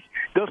defenders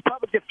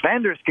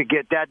could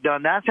get that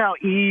done. That's how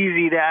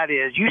easy that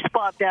is. You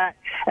spot that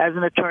as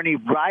an attorney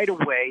right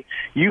away.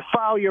 You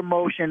file your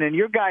motion, and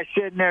your guy's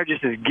sitting there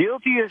just as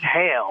guilty as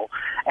hell.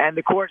 And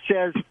the court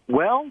says,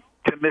 well,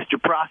 to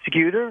Mr.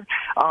 Prosecutor,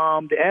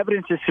 the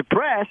evidence is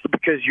suppressed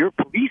because your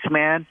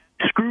policeman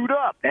screwed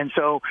up. And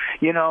so,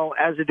 you know,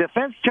 as a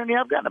defense attorney,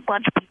 I've gotten a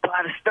bunch of people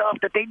out of stuff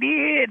that they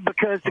did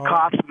because the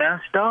cops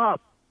messed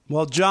up.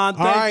 Well, John,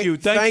 thank you.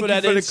 Thanks for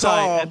that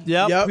insight.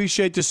 Yep.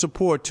 Appreciate the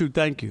support, too.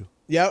 Thank you.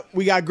 Yep,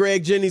 we got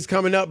Greg Jennings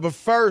coming up, but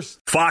first...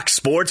 Fox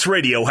Sports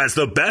Radio has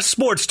the best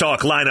sports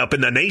talk lineup in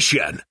the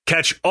nation.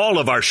 Catch all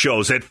of our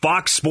shows at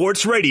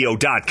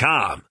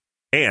foxsportsradio.com.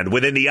 And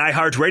within the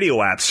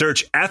iHeartRadio app,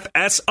 search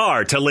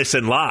FSR to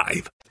listen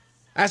live.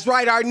 That's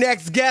right, our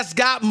next guest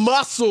got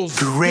muscles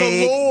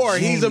galore.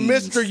 He's a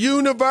Mr.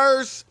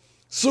 Universe,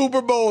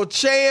 Super Bowl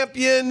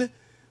champion,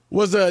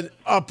 was a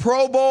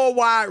Pro Bowl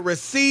wide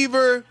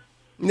receiver,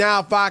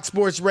 now Fox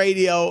Sports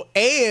Radio,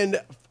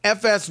 and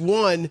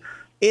FS1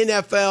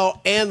 NFL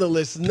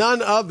analyst,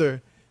 none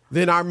other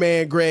than our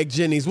man Greg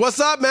Jennings.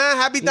 What's up, man?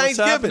 Happy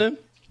Thanksgiving.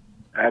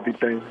 Happy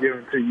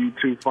Thanksgiving to you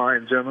two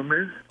fine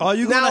gentlemen. Are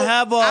you going to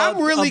have a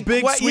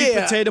big sweet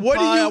potato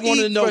pie? I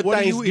want to know, what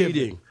are you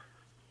eating?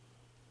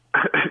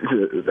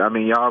 I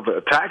mean, y'all are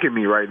attacking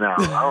me right now.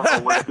 I don't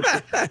know what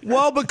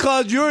well,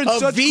 because you're in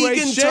such great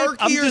shape. Turkey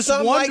I'm just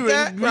wondering,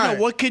 like that?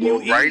 What can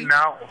you eat? Right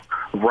now,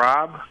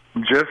 Rob,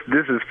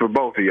 this is for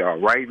both of y'all.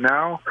 Right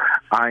now,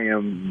 I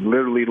am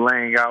literally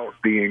laying out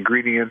the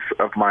ingredients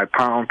of my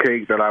pound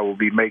cake that I will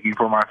be making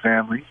for my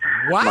family.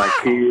 Wow. My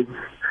kids.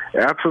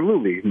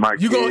 Absolutely.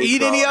 You going to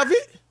eat any of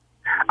it?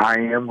 I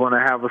am going to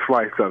have a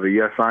slice of it.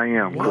 Yes, I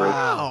am, Chris.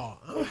 Wow.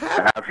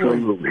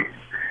 Absolutely.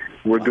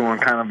 We're doing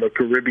kind of a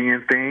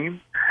Caribbean theme,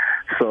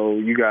 so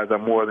you guys are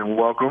more than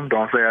welcome.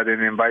 Don't say I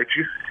didn't invite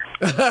you.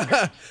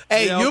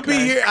 Hey, you'll be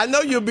here. I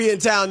know you'll be in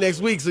town next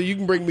week, so you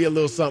can bring me a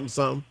little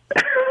something.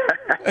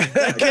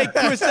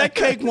 That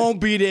cake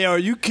won't be there. Are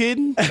you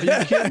kidding?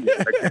 That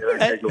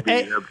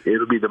cake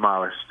it'll be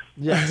demolished.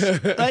 Yes.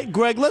 Hey,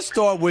 Greg, let's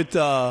start with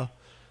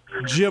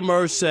Jim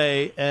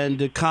Irsay and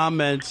the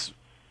comments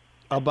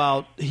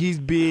about he's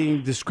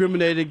being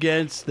discriminated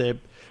against, the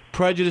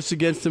prejudice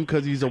against him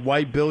because he's a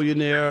white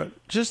billionaire.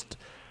 Just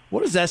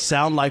what does that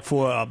sound like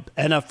for an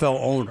NFL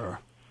owner?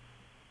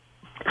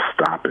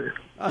 Stop it.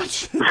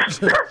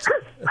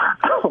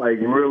 Like,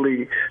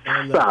 really,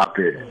 stop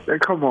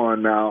it. Come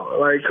on now.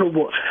 Like, come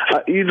on.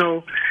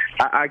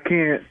 I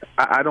can't,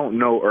 I don't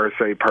know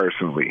Irsay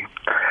personally.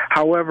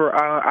 However,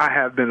 I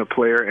have been a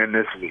player in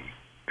this league.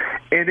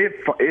 And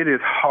it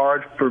is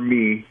hard for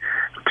me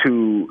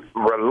to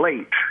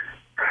relate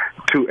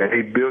to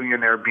a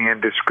billionaire being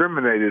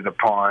discriminated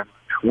upon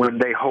when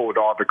they hold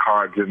all the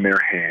cards in their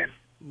hand.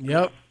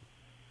 Yep.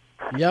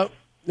 Yeah,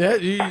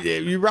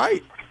 you're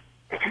right.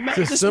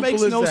 It's as simple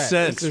makes as no that.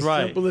 sense, It's as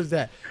right? simple as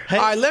that. Hey,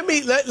 all right,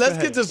 let's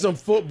get to some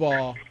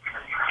football.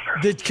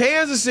 The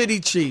Kansas City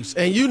Chiefs,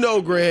 and you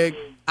know, Greg,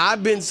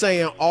 I've been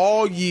saying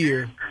all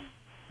year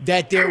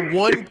that their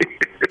one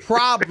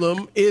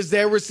problem is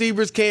their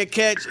receivers can't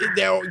catch.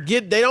 They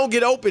don't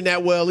get open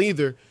that well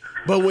either.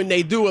 But when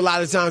they do, a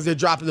lot of times they're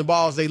dropping the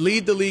balls. They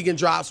lead the league in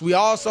drops. We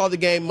all saw the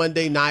game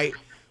Monday night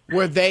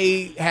where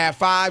they had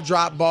 5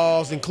 drop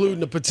balls, including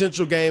the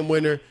potential game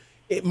winner,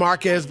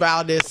 Marquez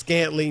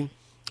Valdez-Scantling,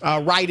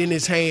 right in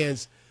his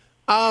hands.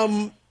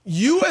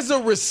 You as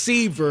a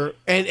receiver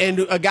and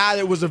a guy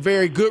that was a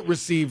very good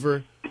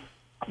receiver,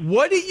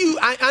 what do you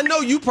 – I know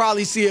you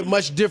probably see it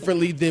much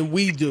differently than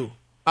we do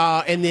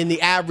and than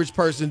the average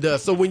person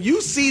does. So when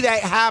you see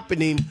that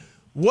happening,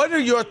 what are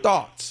your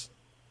thoughts?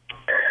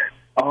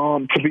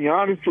 To be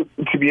honest,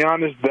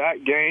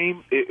 that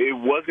game, it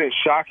wasn't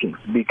shocking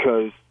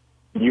because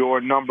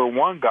your number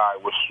one guy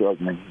was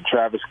struggling,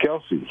 Travis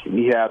Kelce.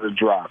 He had a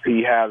drop.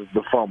 He had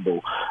the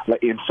fumble.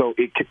 And so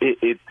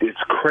it's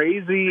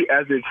crazy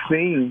as it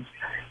seems.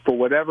 For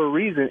whatever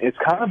reason, it's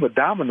kind of a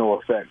domino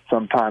effect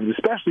sometimes,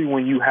 especially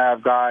when you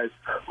have guys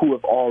who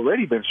have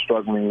already been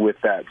struggling with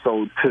that.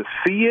 So to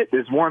see it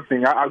is one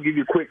thing. I'll give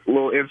you a quick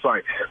little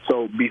insight.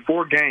 So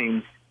before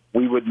games,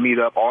 we would meet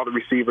up, all the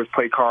receivers,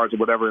 play cards or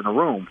whatever in a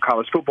room.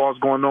 College football is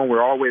going on.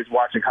 We're always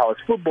watching college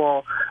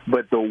football.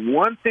 But the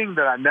one thing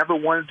that I never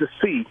wanted to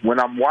see when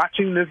I'm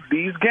watching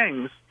these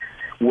games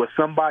was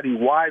somebody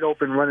wide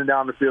open running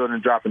down the field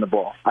and dropping the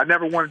ball. I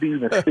never wanted to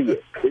even see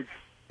it.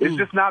 It's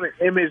just not an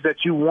image that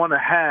you want to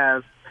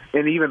have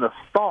and even a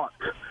thought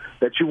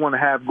that you want to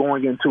have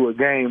going into a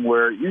game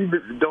where you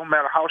don't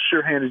matter how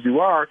sure-handed you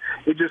are,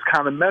 it just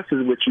kind of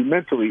messes with you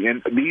mentally.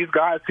 And these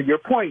guys, to your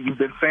point, you've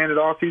been saying it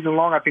all season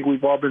long. I think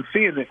we've all been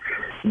seeing it.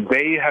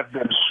 They have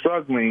been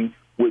struggling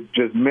with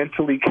just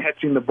mentally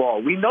catching the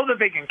ball. We know that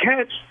they can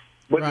catch,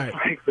 but it's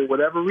like for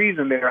whatever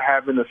reason, they're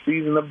having a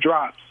season of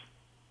drops.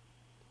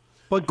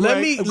 But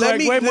Greg, I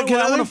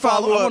want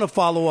to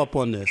follow up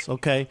on this,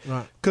 okay?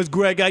 Because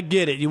Greg, I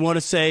get it. You want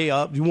to say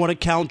you want to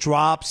count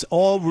drops.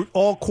 All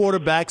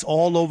quarterbacks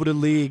all over the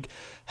league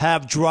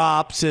have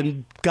drops,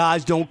 and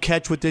guys don't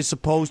catch what they're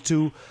supposed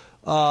to.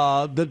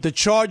 The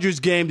Chargers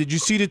game, did you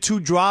see the 2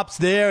 drops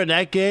there in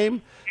that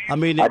game? I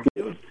mean,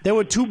 there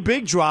were 2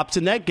 big drops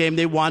in that game.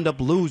 They wound up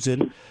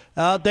losing.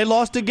 They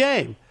lost the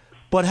game.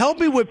 But help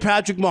me with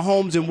Patrick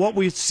Mahomes and what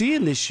we're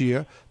seeing this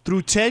year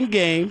through 10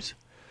 games.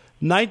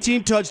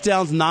 19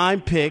 touchdowns,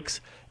 9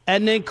 picks,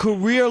 and then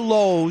career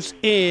lows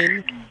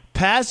in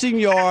passing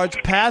yards,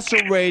 passer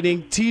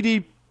rating,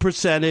 TD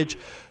percentage,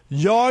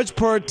 yards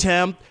per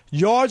attempt,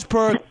 yards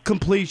per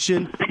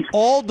completion,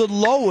 all the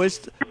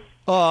lowest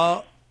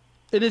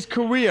in his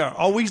career.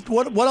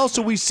 What else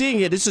are we seeing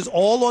here? This is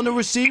all on the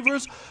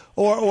receivers,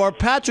 or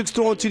Patrick's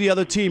throwing to the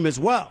other team as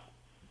well?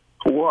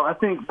 Well, I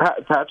think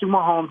Patrick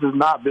Mahomes has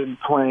not been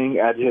playing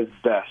at his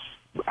best.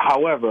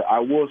 However, I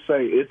will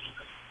say it's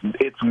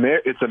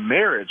a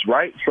marriage,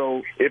 right?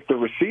 So if the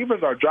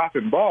receivers are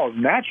dropping balls,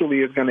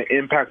 naturally it's going to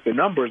impact the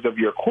numbers of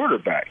your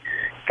quarterback.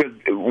 Because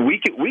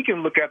we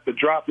can look at the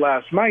drop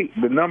last night.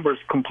 The numbers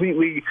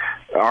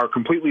are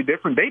completely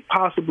different. They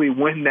possibly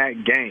win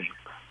that game.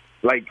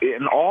 Like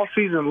in all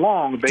season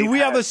long, do we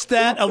have a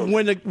stat of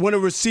when a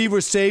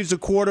receiver saves a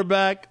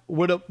quarterback?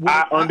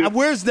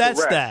 Where's that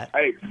stat?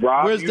 Hey,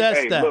 Rob, where's that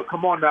stat? Look,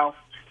 come on now.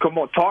 Come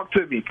on, talk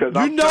to me. Cause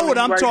you know what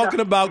I'm talking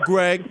about,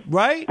 Greg,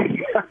 right?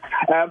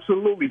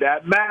 Absolutely.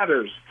 That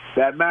matters.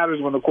 That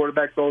matters when the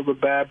quarterback throws a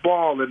bad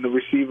ball and the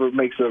receiver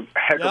makes a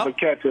heck of a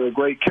catch or a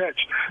great catch.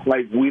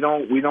 Like we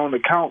don't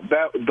account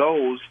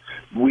those.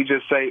 We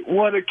just say,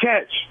 what a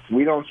catch.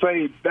 We don't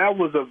say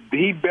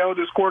he bailed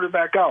his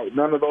quarterback out.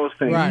 None of those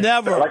things. Right.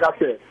 Never. Like I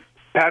said,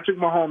 Patrick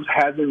Mahomes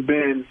hasn't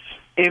been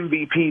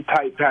MVP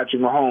type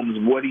Patrick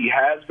Mahomes. What he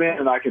has been,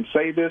 and I can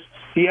say this,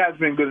 he has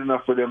been good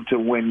enough for them to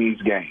win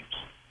these games.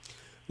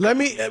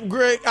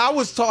 Greg, I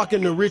was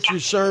talking to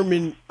Richard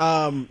Sherman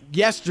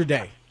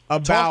yesterday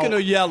about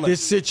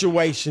this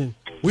situation.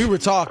 We were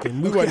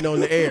talking. We wasn't on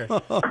the air.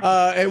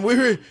 And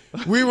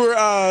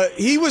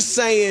he was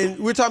saying,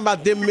 we were talking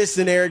about them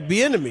missing Eric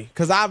Bieniemy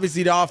because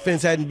obviously the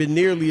offense hadn't been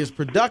nearly as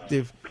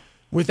productive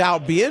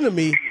without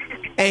Bieniemy.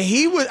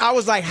 And I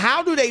was like,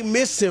 how do they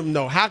miss him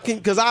though?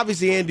 Because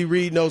obviously Andy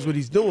Reid knows what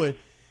he's doing.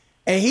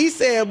 And he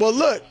said, well,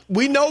 look,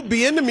 we know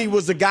Bieniemy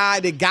was a guy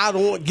that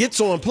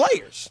gets on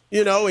players,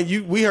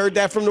 and we heard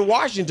that from the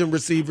Washington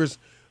receivers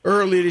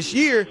earlier this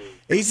year.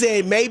 And he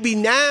said maybe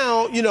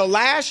now,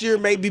 last year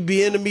maybe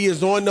Bieniemy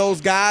is on those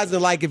guys,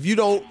 and like if you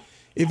don't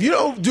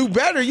do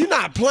better, you're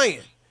not playing.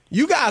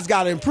 You guys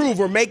got to improve.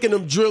 We're making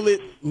them drill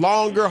it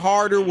longer,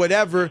 harder,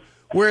 whatever.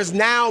 Whereas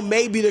now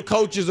maybe the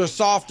coaches are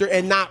softer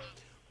and not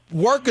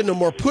working them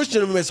or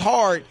pushing them as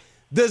hard.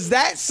 Does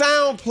that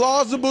sound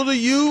plausible to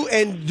you?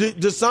 And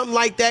could something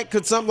like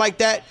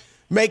that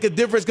make a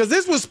difference? Because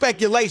this was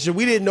speculation.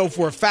 We didn't know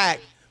for a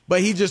fact,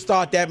 but he just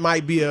thought that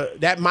might be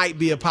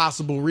a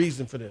possible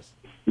reason for this.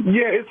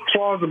 Yeah, it's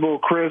plausible,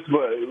 Chris,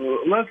 but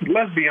let's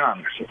be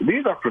honest.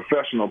 These are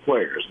professional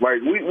players. Like,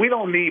 we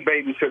don't need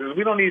babysitters.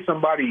 We don't need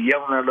somebody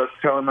yelling at us,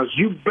 telling us,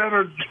 you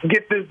better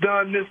get this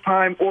done this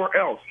time or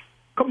else.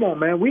 Come on,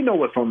 man. We know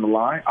what's on the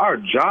line. Our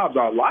jobs,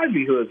 our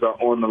livelihoods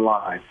are on the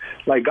line.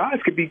 Like, guys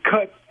could be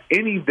cut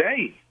any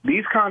day.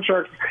 These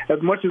contracts,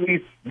 as much as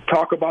we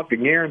talk about the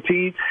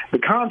guaranteed, the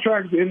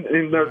contracts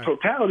in their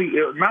totality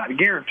are not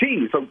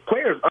guaranteed. So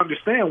players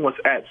understand what's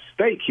at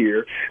stake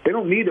here. They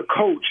don't need a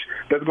coach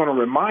that's going to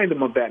remind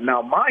them of that.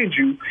 Now, mind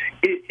you,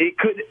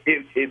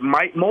 it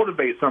might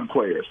motivate some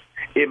players.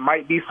 It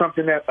might be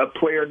something that a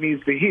player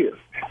needs to hear.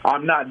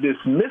 I'm not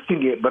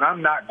dismissing it, but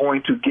I'm not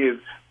going to give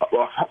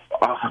a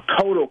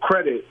total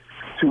credit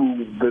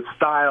to the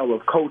style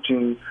of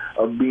coaching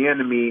of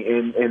Bieniemy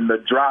and the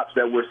drops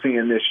that we're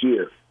seeing this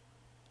year.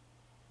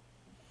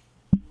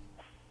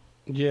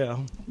 Yeah.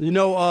 You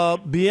know,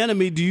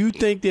 Bieniemy, do you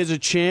think there's a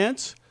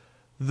chance,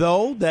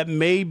 though, that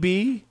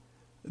maybe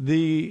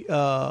the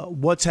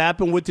what's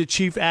happened with the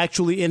Chief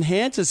actually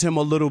enhances him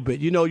a little bit?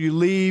 You know, you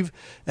leave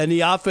and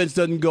the offense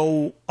doesn't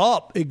go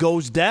up, it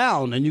goes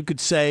down. And you could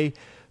say,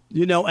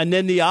 you know, and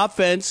then the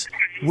offense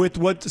with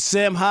what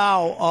Sam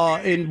Howell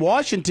in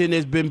Washington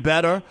has been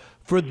better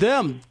for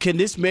them. Can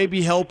this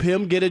maybe help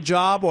him get a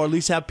job or at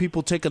least have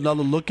people take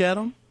another look at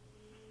him?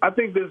 I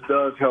think this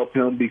does help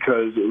him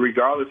because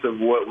regardless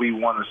of what we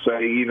want to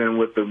say, even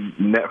with the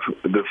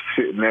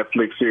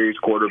Netflix series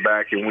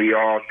Quarterback, and we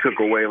all took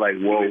away like,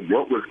 well,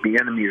 what was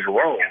Bieniemy's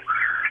role?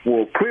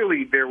 Well,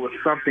 clearly there was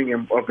something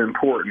of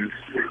importance.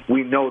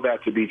 We know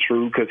that to be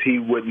true because he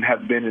wouldn't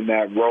have been in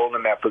that role,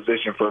 in that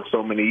position for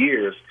so many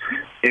years.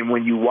 And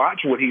when you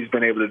watch what he's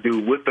been able to do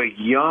with a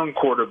young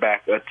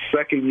quarterback, a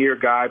second-year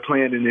guy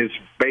playing in his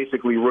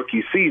basically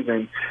rookie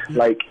season,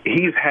 like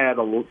he's had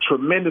a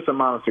tremendous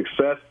amount of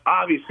success.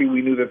 Obviously,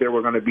 we knew that there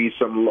were going to be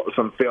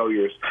some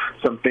failures,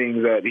 some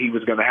things that he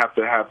was going to have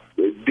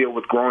deal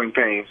with growing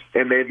pains,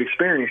 and they've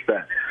experienced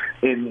that.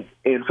 And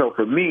so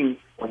for me,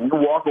 when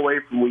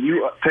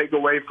you take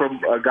away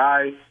from a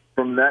guy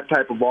from that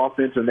type of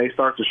offense and they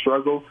start to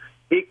struggle,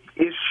 it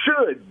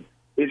should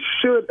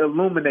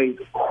illuminate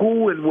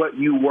who and what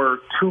you were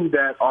to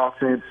that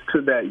offense,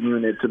 to that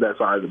unit, to that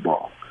side of the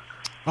ball.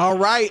 All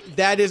right,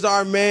 that is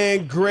our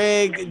man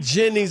Greg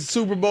Jennings,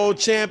 Super Bowl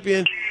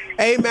champion.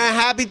 Hey, man,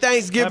 happy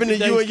Thanksgiving to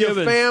you and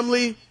your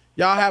family.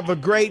 Y'all have a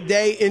great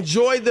day.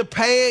 Enjoy the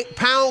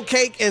pound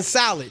cake and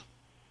salad.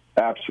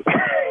 Absolutely.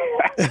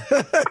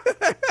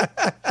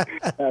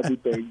 Happy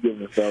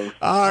Thanksgiving, fellas.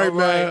 All right,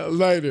 man.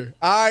 Later.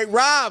 All right,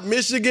 Rob,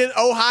 Michigan,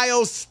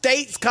 Ohio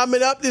State's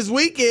coming up this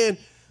weekend.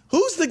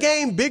 Who's the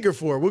game bigger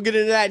for? We'll get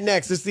into that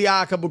next. It's the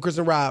Odd Couple, Chris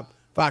and Rob,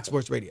 Fox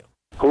Sports Radio.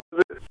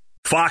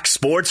 Fox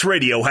Sports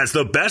Radio has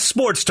the best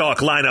sports talk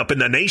lineup in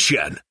the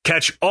nation.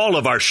 Catch all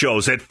of our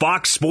shows at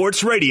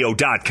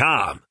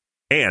foxsportsradio.com.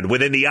 And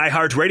within the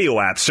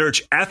iHeartRadio app,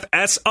 search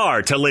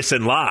FSR to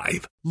listen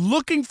live.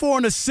 Looking for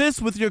an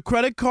assist with your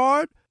credit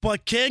card,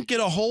 but can't get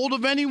a hold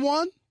of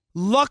anyone?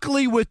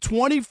 Luckily, with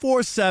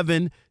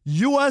 24/7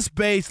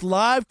 U.S.-based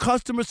live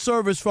customer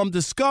service from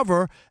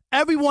Discover,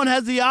 everyone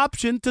has the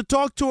option to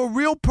talk to a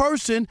real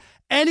person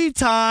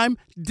anytime,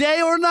 day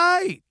or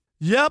night.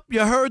 Yep,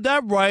 you heard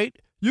that right.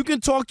 You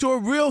can talk to a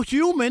real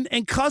human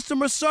in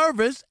customer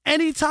service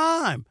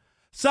anytime.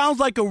 Sounds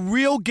like a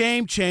real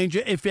game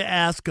changer if you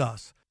ask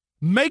us.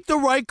 Make the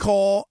right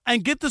call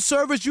and get the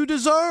service you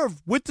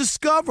deserve with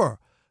Discover.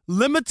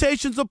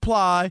 Limitations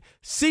apply.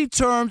 See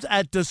terms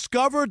at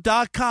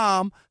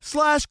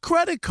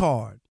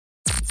discover.com/creditcard.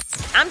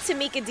 I'm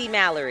Tamika D.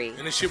 Mallory.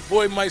 And it's your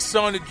boy, my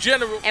son, the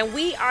General. And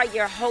we are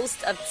your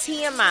hosts of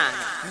TMI.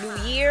 New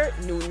year,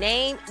 new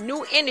name,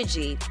 new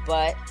energy,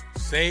 but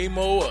same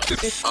old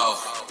us.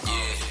 Oh,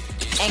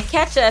 yeah. And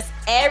catch us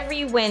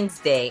every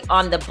Wednesday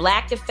on the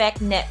Black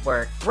Effect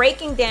Network,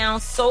 breaking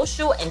down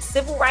social and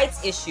civil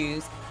rights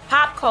issues,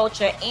 pop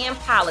culture, and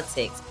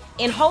politics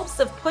in hopes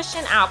of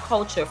pushing our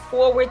culture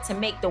forward to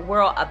make the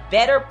world a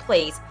better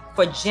place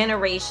for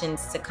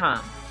generations to come.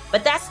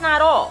 But that's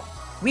not all.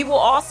 We will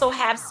also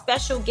have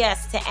special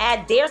guests to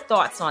add their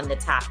thoughts on the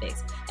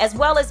topics, as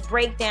well as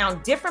break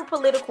down different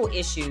political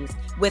issues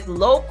with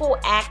local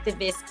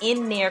activists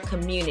in their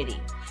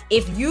community.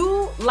 If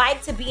you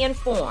like to be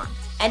informed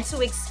and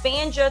to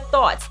expand your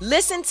thoughts,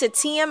 listen to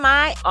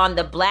TMI on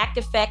the Black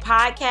Effect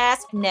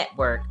Podcast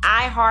Network,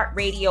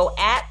 iHeartRadio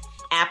app,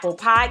 Apple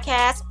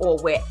Podcasts, or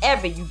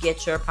wherever you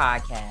get your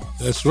podcasts.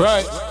 That's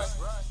right.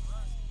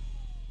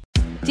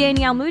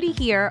 Danielle Moody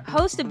here,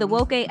 host of the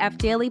Woke AF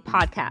Daily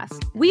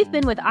podcast. We've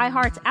been with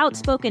iHeart's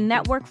Outspoken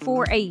Network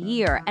for a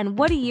year, and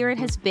what a year it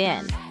has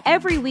been.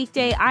 Every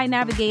weekday, I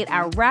navigate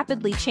our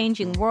rapidly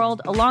changing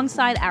world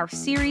alongside our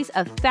series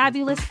of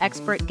fabulous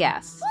expert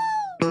guests.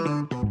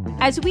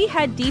 As we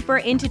head deeper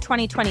into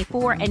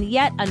 2024 and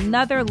yet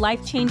another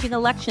life-changing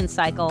election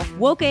cycle,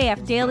 Woke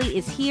AF Daily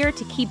is here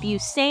to keep you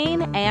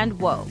sane and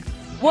woke.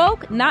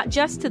 Woke not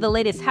just to the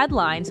latest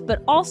headlines,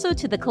 but also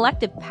to the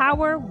collective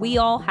power we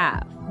all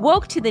have.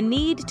 Woke to the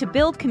need to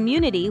build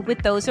community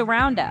with those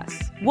around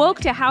us. Woke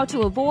to how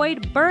to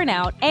avoid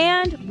burnout,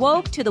 and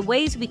woke to the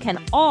ways we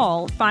can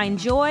all find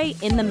joy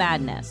in the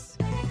madness.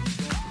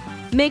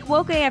 Make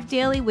Woke AF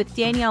Daily with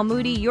Danielle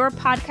Moody your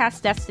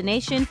podcast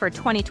destination for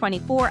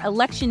 2024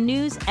 election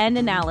news and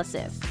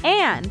analysis.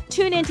 And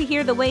tune in to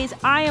hear the ways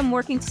I am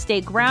working to stay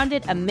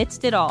grounded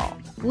amidst it all.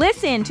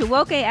 Listen to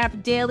Woke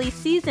AF Daily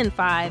Season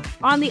 5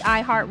 on the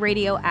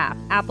iHeartRadio app,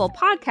 Apple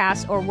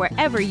Podcasts, or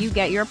wherever you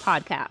get your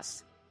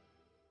podcasts.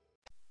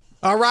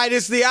 All right,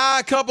 it's the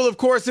Odd Couple. Of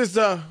course, it's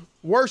a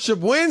Worship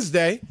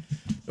Wednesday.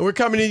 And we're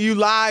coming to you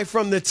live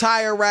from the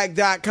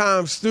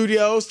TireRack.com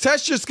studios.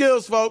 Test your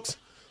skills, folks,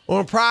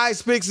 on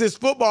Prize Picks this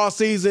football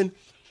season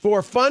for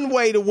a fun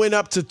way to win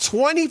up to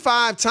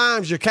 25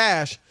 times your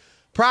cash.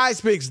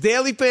 Prize Picks,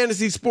 daily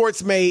fantasy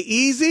sports made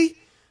easy.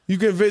 You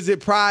can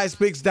visit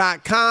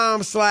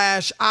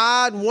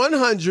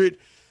prizepicks.com/odd100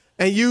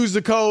 and use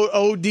the code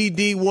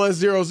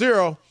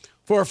ODD100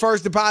 for a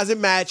first deposit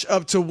match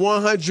up to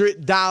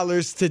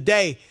 $100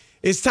 today.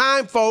 It's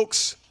time,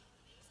 folks,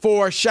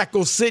 for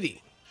Shekel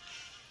City.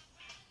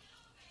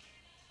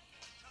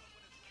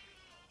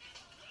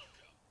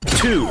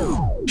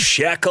 To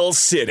Shekel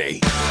City,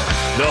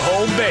 the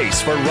home base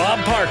for Rob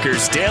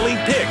Parker's daily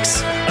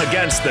picks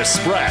against the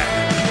spread.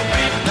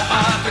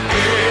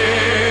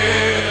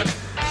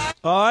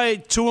 All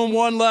right,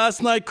 2-1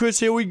 last night, Chris.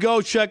 Here we go.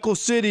 Shekel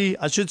City.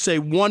 I should say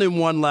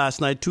 1-1 last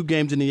night. 2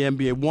 games in the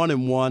NBA,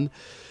 1-1.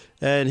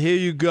 And here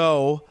you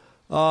go.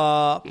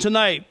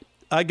 Tonight,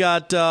 I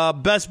got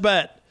best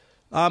bet.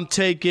 I'm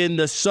taking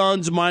the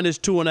Suns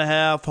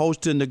 -2.5,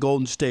 hosting the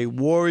Golden State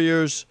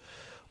Warriors.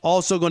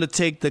 Also going to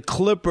take the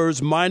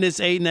Clippers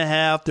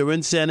 -8.5. They're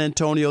in San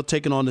Antonio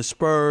taking on the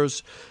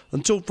Spurs.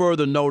 Until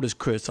further notice,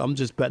 Chris, I'm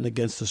just betting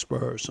against the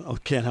Spurs. I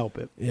can't help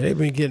it. Yeah, they've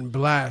been getting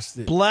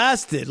blasted.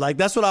 Blasted. Like,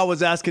 that's what I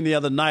was asking the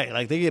other night.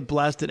 Like, they get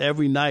blasted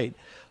every night.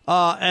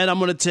 And I'm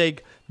going to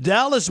take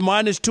Dallas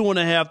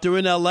 -2.5. They're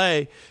in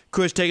L.A.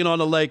 Chris, taking on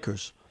the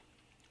Lakers.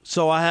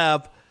 So I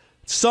have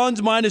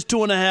Suns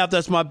 -2.5.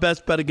 That's my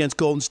best bet against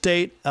Golden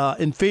State.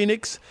 In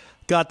Phoenix,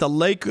 got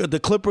the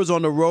Clippers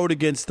on the road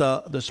against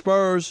the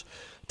Spurs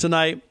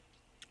tonight.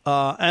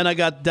 And I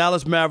got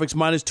Dallas Mavericks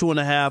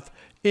 -2.5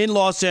 in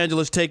Los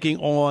Angeles taking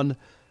on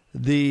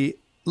the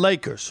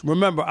Lakers.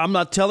 Remember, I'm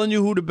not telling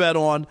you who to bet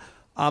on.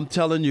 I'm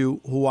telling you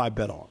who I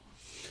bet on.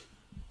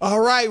 All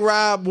right,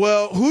 Rob.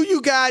 Well, who you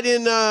got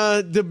in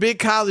the big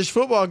college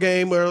football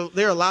game? Well,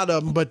 there are a lot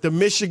of them, but the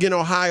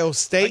Michigan-Ohio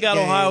State I got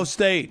game. Ohio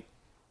State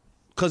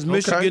because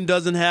Michigan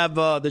doesn't have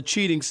the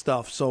cheating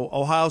stuff. So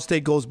Ohio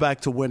State goes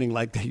back to winning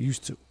like they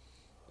used to.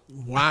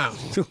 Wow.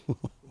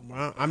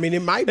 Wow. I mean,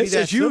 it might be it's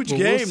that a huge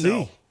simple. game, we'll see.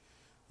 though.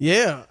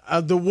 Yeah.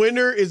 The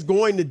winner is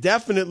going to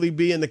definitely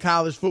be in the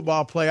college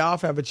football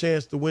playoff, have a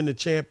chance to win the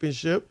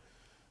championship.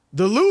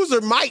 The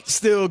loser might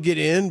still get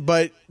in,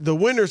 but the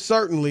winner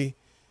certainly.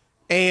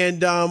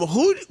 And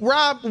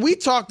Rob, we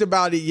talked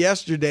about it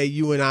yesterday,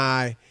 you and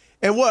I.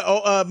 And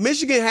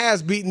Michigan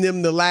has beaten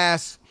them the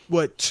last,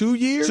 2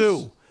 years?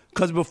 2.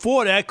 Because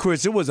before that,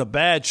 Chris, it was a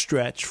bad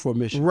stretch for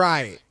Michigan.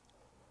 Right.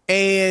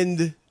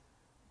 And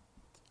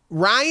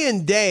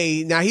Ryan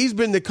Day, now he's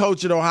been the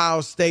coach at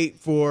Ohio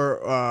State for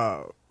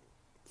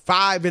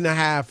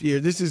 5.5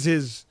 years. This is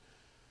his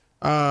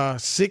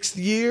 6th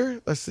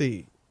year. Let's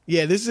see.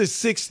 Yeah, this is his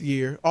 6th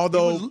year.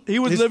 Although he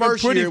was his living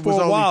first pretty year for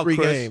was a while, only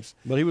 3 Chris. games.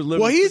 But he was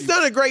living. Well, he's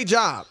done a great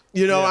job.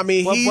 You know, Yeah. I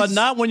mean, but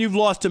not when you've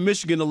lost to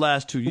Michigan the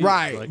last 2 years.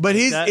 Right. But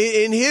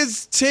in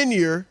his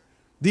tenure,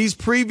 these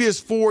previous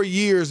 4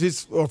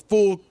 years,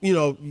 full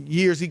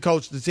years he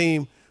coached the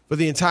team for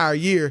the entire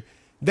year,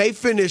 they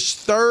finished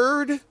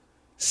 3rd,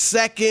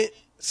 2nd,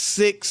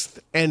 6th,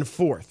 and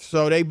 4th.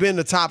 So they've been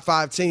the top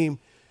 5 team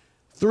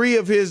 3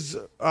 of his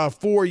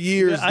 4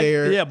 years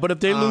there. Yeah, but if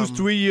they lose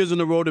 3 years in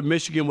a row to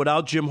Michigan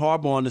without Jim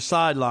Harbaugh on the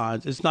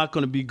sidelines, it's not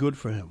going to be good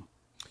for him.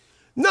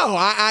 No,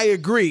 I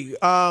agree.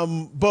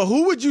 But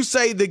who would you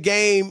say the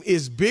game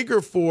is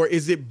bigger for?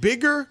 Is it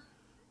bigger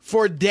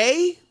for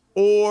Day,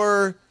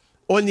 or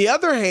on the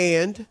other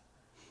hand,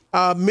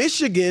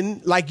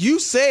 Michigan, like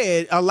you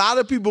said, a lot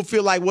of people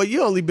feel like, well,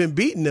 you only been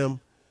beating them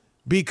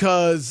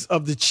because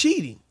of the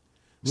cheating.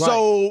 Right.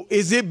 So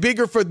is it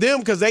bigger for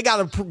them because they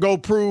got to go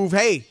prove,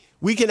 hey,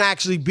 we can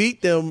actually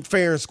beat them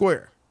fair and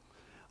square?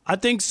 I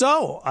think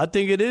so. I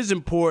think it is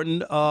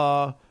important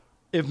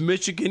if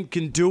Michigan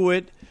can do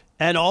it,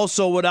 and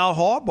also without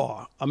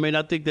Harbaugh. I mean,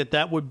 I think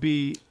that would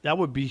be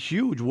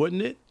huge,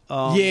 wouldn't it?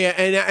 Yeah,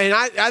 and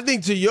I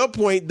think to your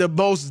point, the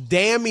most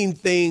damning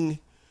thing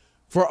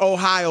for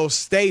Ohio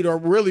State, or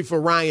really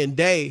for Ryan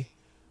Day,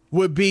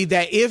 would be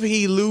that if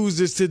he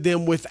loses to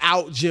them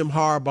without Jim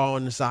Harbaugh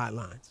on the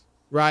sidelines,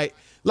 right?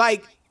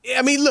 Like,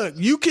 I mean, look,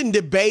 you can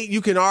debate, you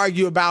can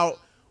argue about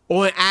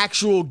on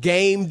actual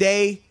game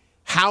day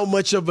how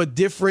much of a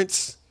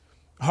difference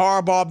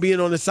Harbaugh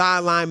being on the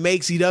sideline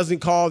makes. He doesn't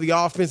call the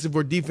offensive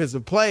or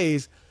defensive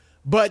plays.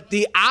 But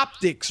the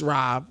optics,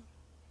 Rob,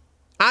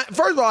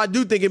 first of all, I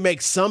do think it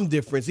makes some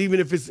difference, even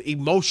if it's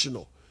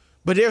emotional.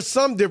 But there's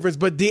some difference.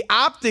 But the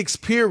optics,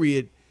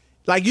 period,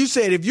 like you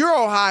said, if you're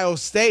Ohio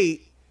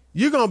State,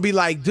 you're going to be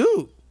like,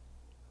 dude,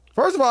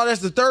 first of all,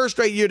 that's the third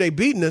straight year they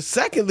beaten us.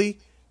 Secondly,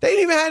 they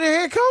didn't even have their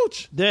head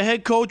coach. Their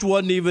head coach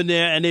wasn't even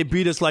there, and they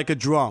beat us like a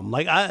drum.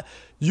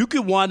 You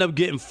could wind up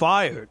getting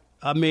fired.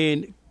 I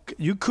mean,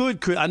 you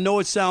could. I know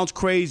it sounds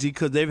crazy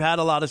because they've had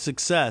a lot of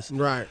success.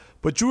 Right.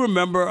 But you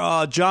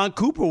remember John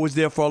Cooper was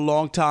there for a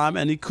long time,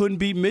 and he couldn't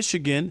beat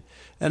Michigan,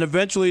 and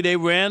eventually they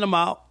ran him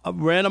out.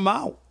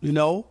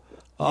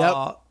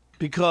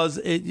 Because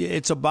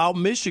it's about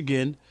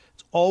Michigan.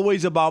 It's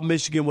always about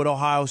Michigan with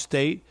Ohio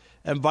State,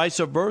 and vice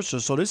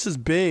versa. So this is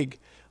big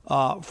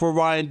for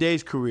Ryan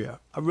Day's career.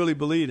 I really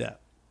believe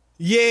that.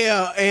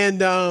 Yeah,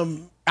 and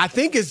I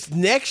think it's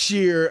next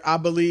year, I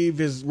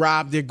believe, is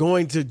Rob, they're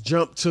going to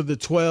jump to the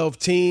 12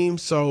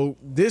 teams. So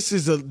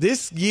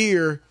this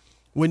year,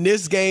 when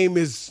this game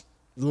is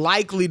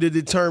likely to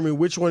determine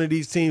which one of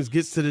these teams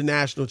gets to the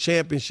national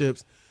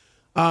championships,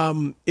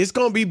 it's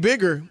going to be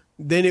bigger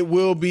than it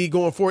will be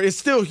going forward. It's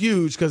still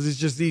huge because it's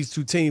just these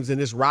two teams in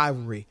this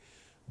rivalry.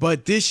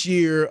 But this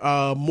year,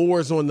 more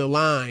is on the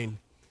line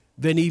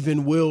than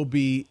even will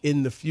be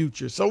in the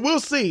future. So we'll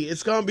see.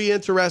 It's going to be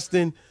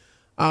interesting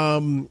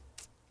to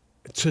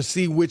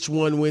see which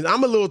one wins.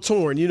 I'm a little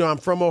torn. I'm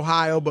from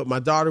Ohio, but my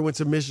daughter went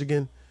to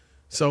Michigan.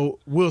 So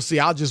we'll see.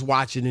 I'll just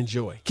watch and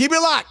enjoy. Keep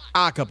it locked.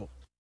 Odd Couple.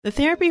 The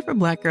Therapy for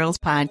Black Girls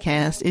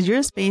podcast is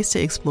your space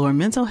to explore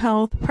mental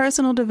health,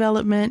 personal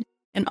development,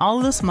 and all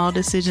of the small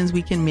decisions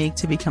we can make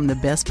to become the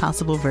best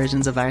possible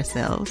versions of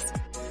ourselves.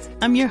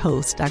 I'm your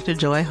host, Dr.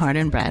 Joy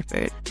Harden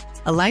Bradford,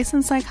 a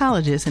licensed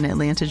psychologist in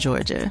Atlanta,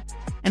 Georgia,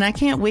 and I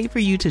can't wait for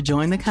you to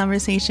join the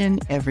conversation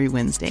every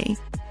Wednesday.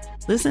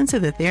 Listen to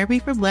the Therapy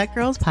for Black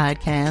Girls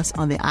podcast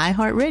on the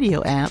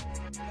iHeartRadio app,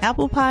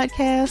 Apple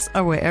Podcasts,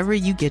 or wherever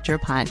you get your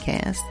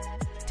podcasts.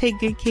 Take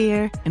good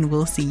care, and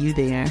we'll see you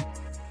there.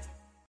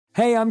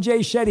 Hey, I'm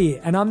Jay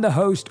Shetty, and I'm the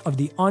host of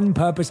the On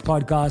Purpose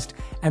podcast,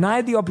 and I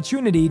had the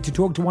opportunity to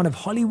talk to one of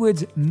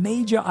Hollywood's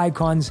major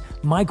icons,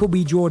 Michael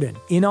B. Jordan.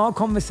 In our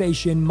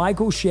conversation,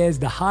 Michael shares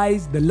the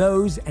highs, the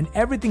lows, and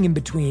everything in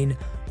between,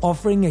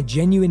 offering a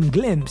genuine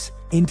glimpse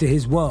into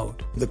his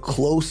world. The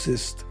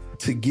closest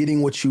to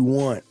getting what you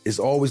want is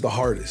always the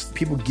hardest.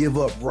 People give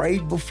up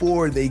right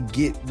before they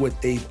get what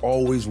they've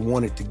always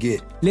wanted to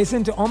get.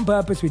 Listen to On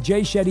Purpose with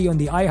Jay Shetty on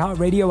the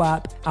iHeartRadio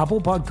app,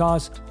 Apple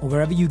Podcasts, or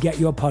wherever you get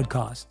your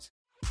podcasts.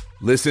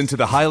 Listen to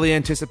the highly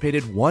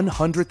anticipated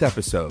 100th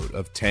episode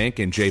of Tank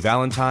and Jay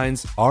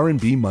Valentine's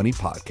R&B Money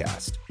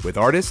Podcast with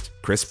artist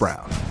Chris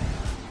Brown.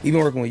 Even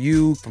working with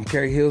you, from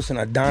Carrie Hilson,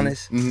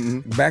 Adonis,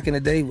 back in the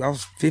day, I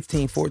was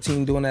 15,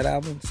 14 doing that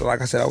album. So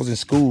like I said, I was in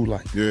school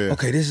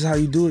okay, this is how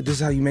you do it. This is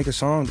how you make a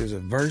song. There's a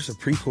verse, a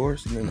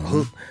pre-chorus, and then a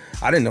hook.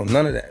 I didn't know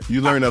none of that.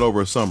 You learned that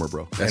over a summer,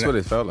 bro. That's what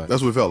it felt like.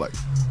 That's what it felt like.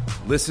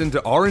 Listen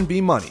to R&B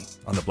Money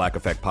on the Black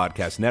Effect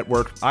Podcast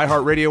Network,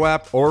 iHeartRadio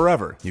app, or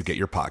wherever you get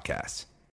your podcasts.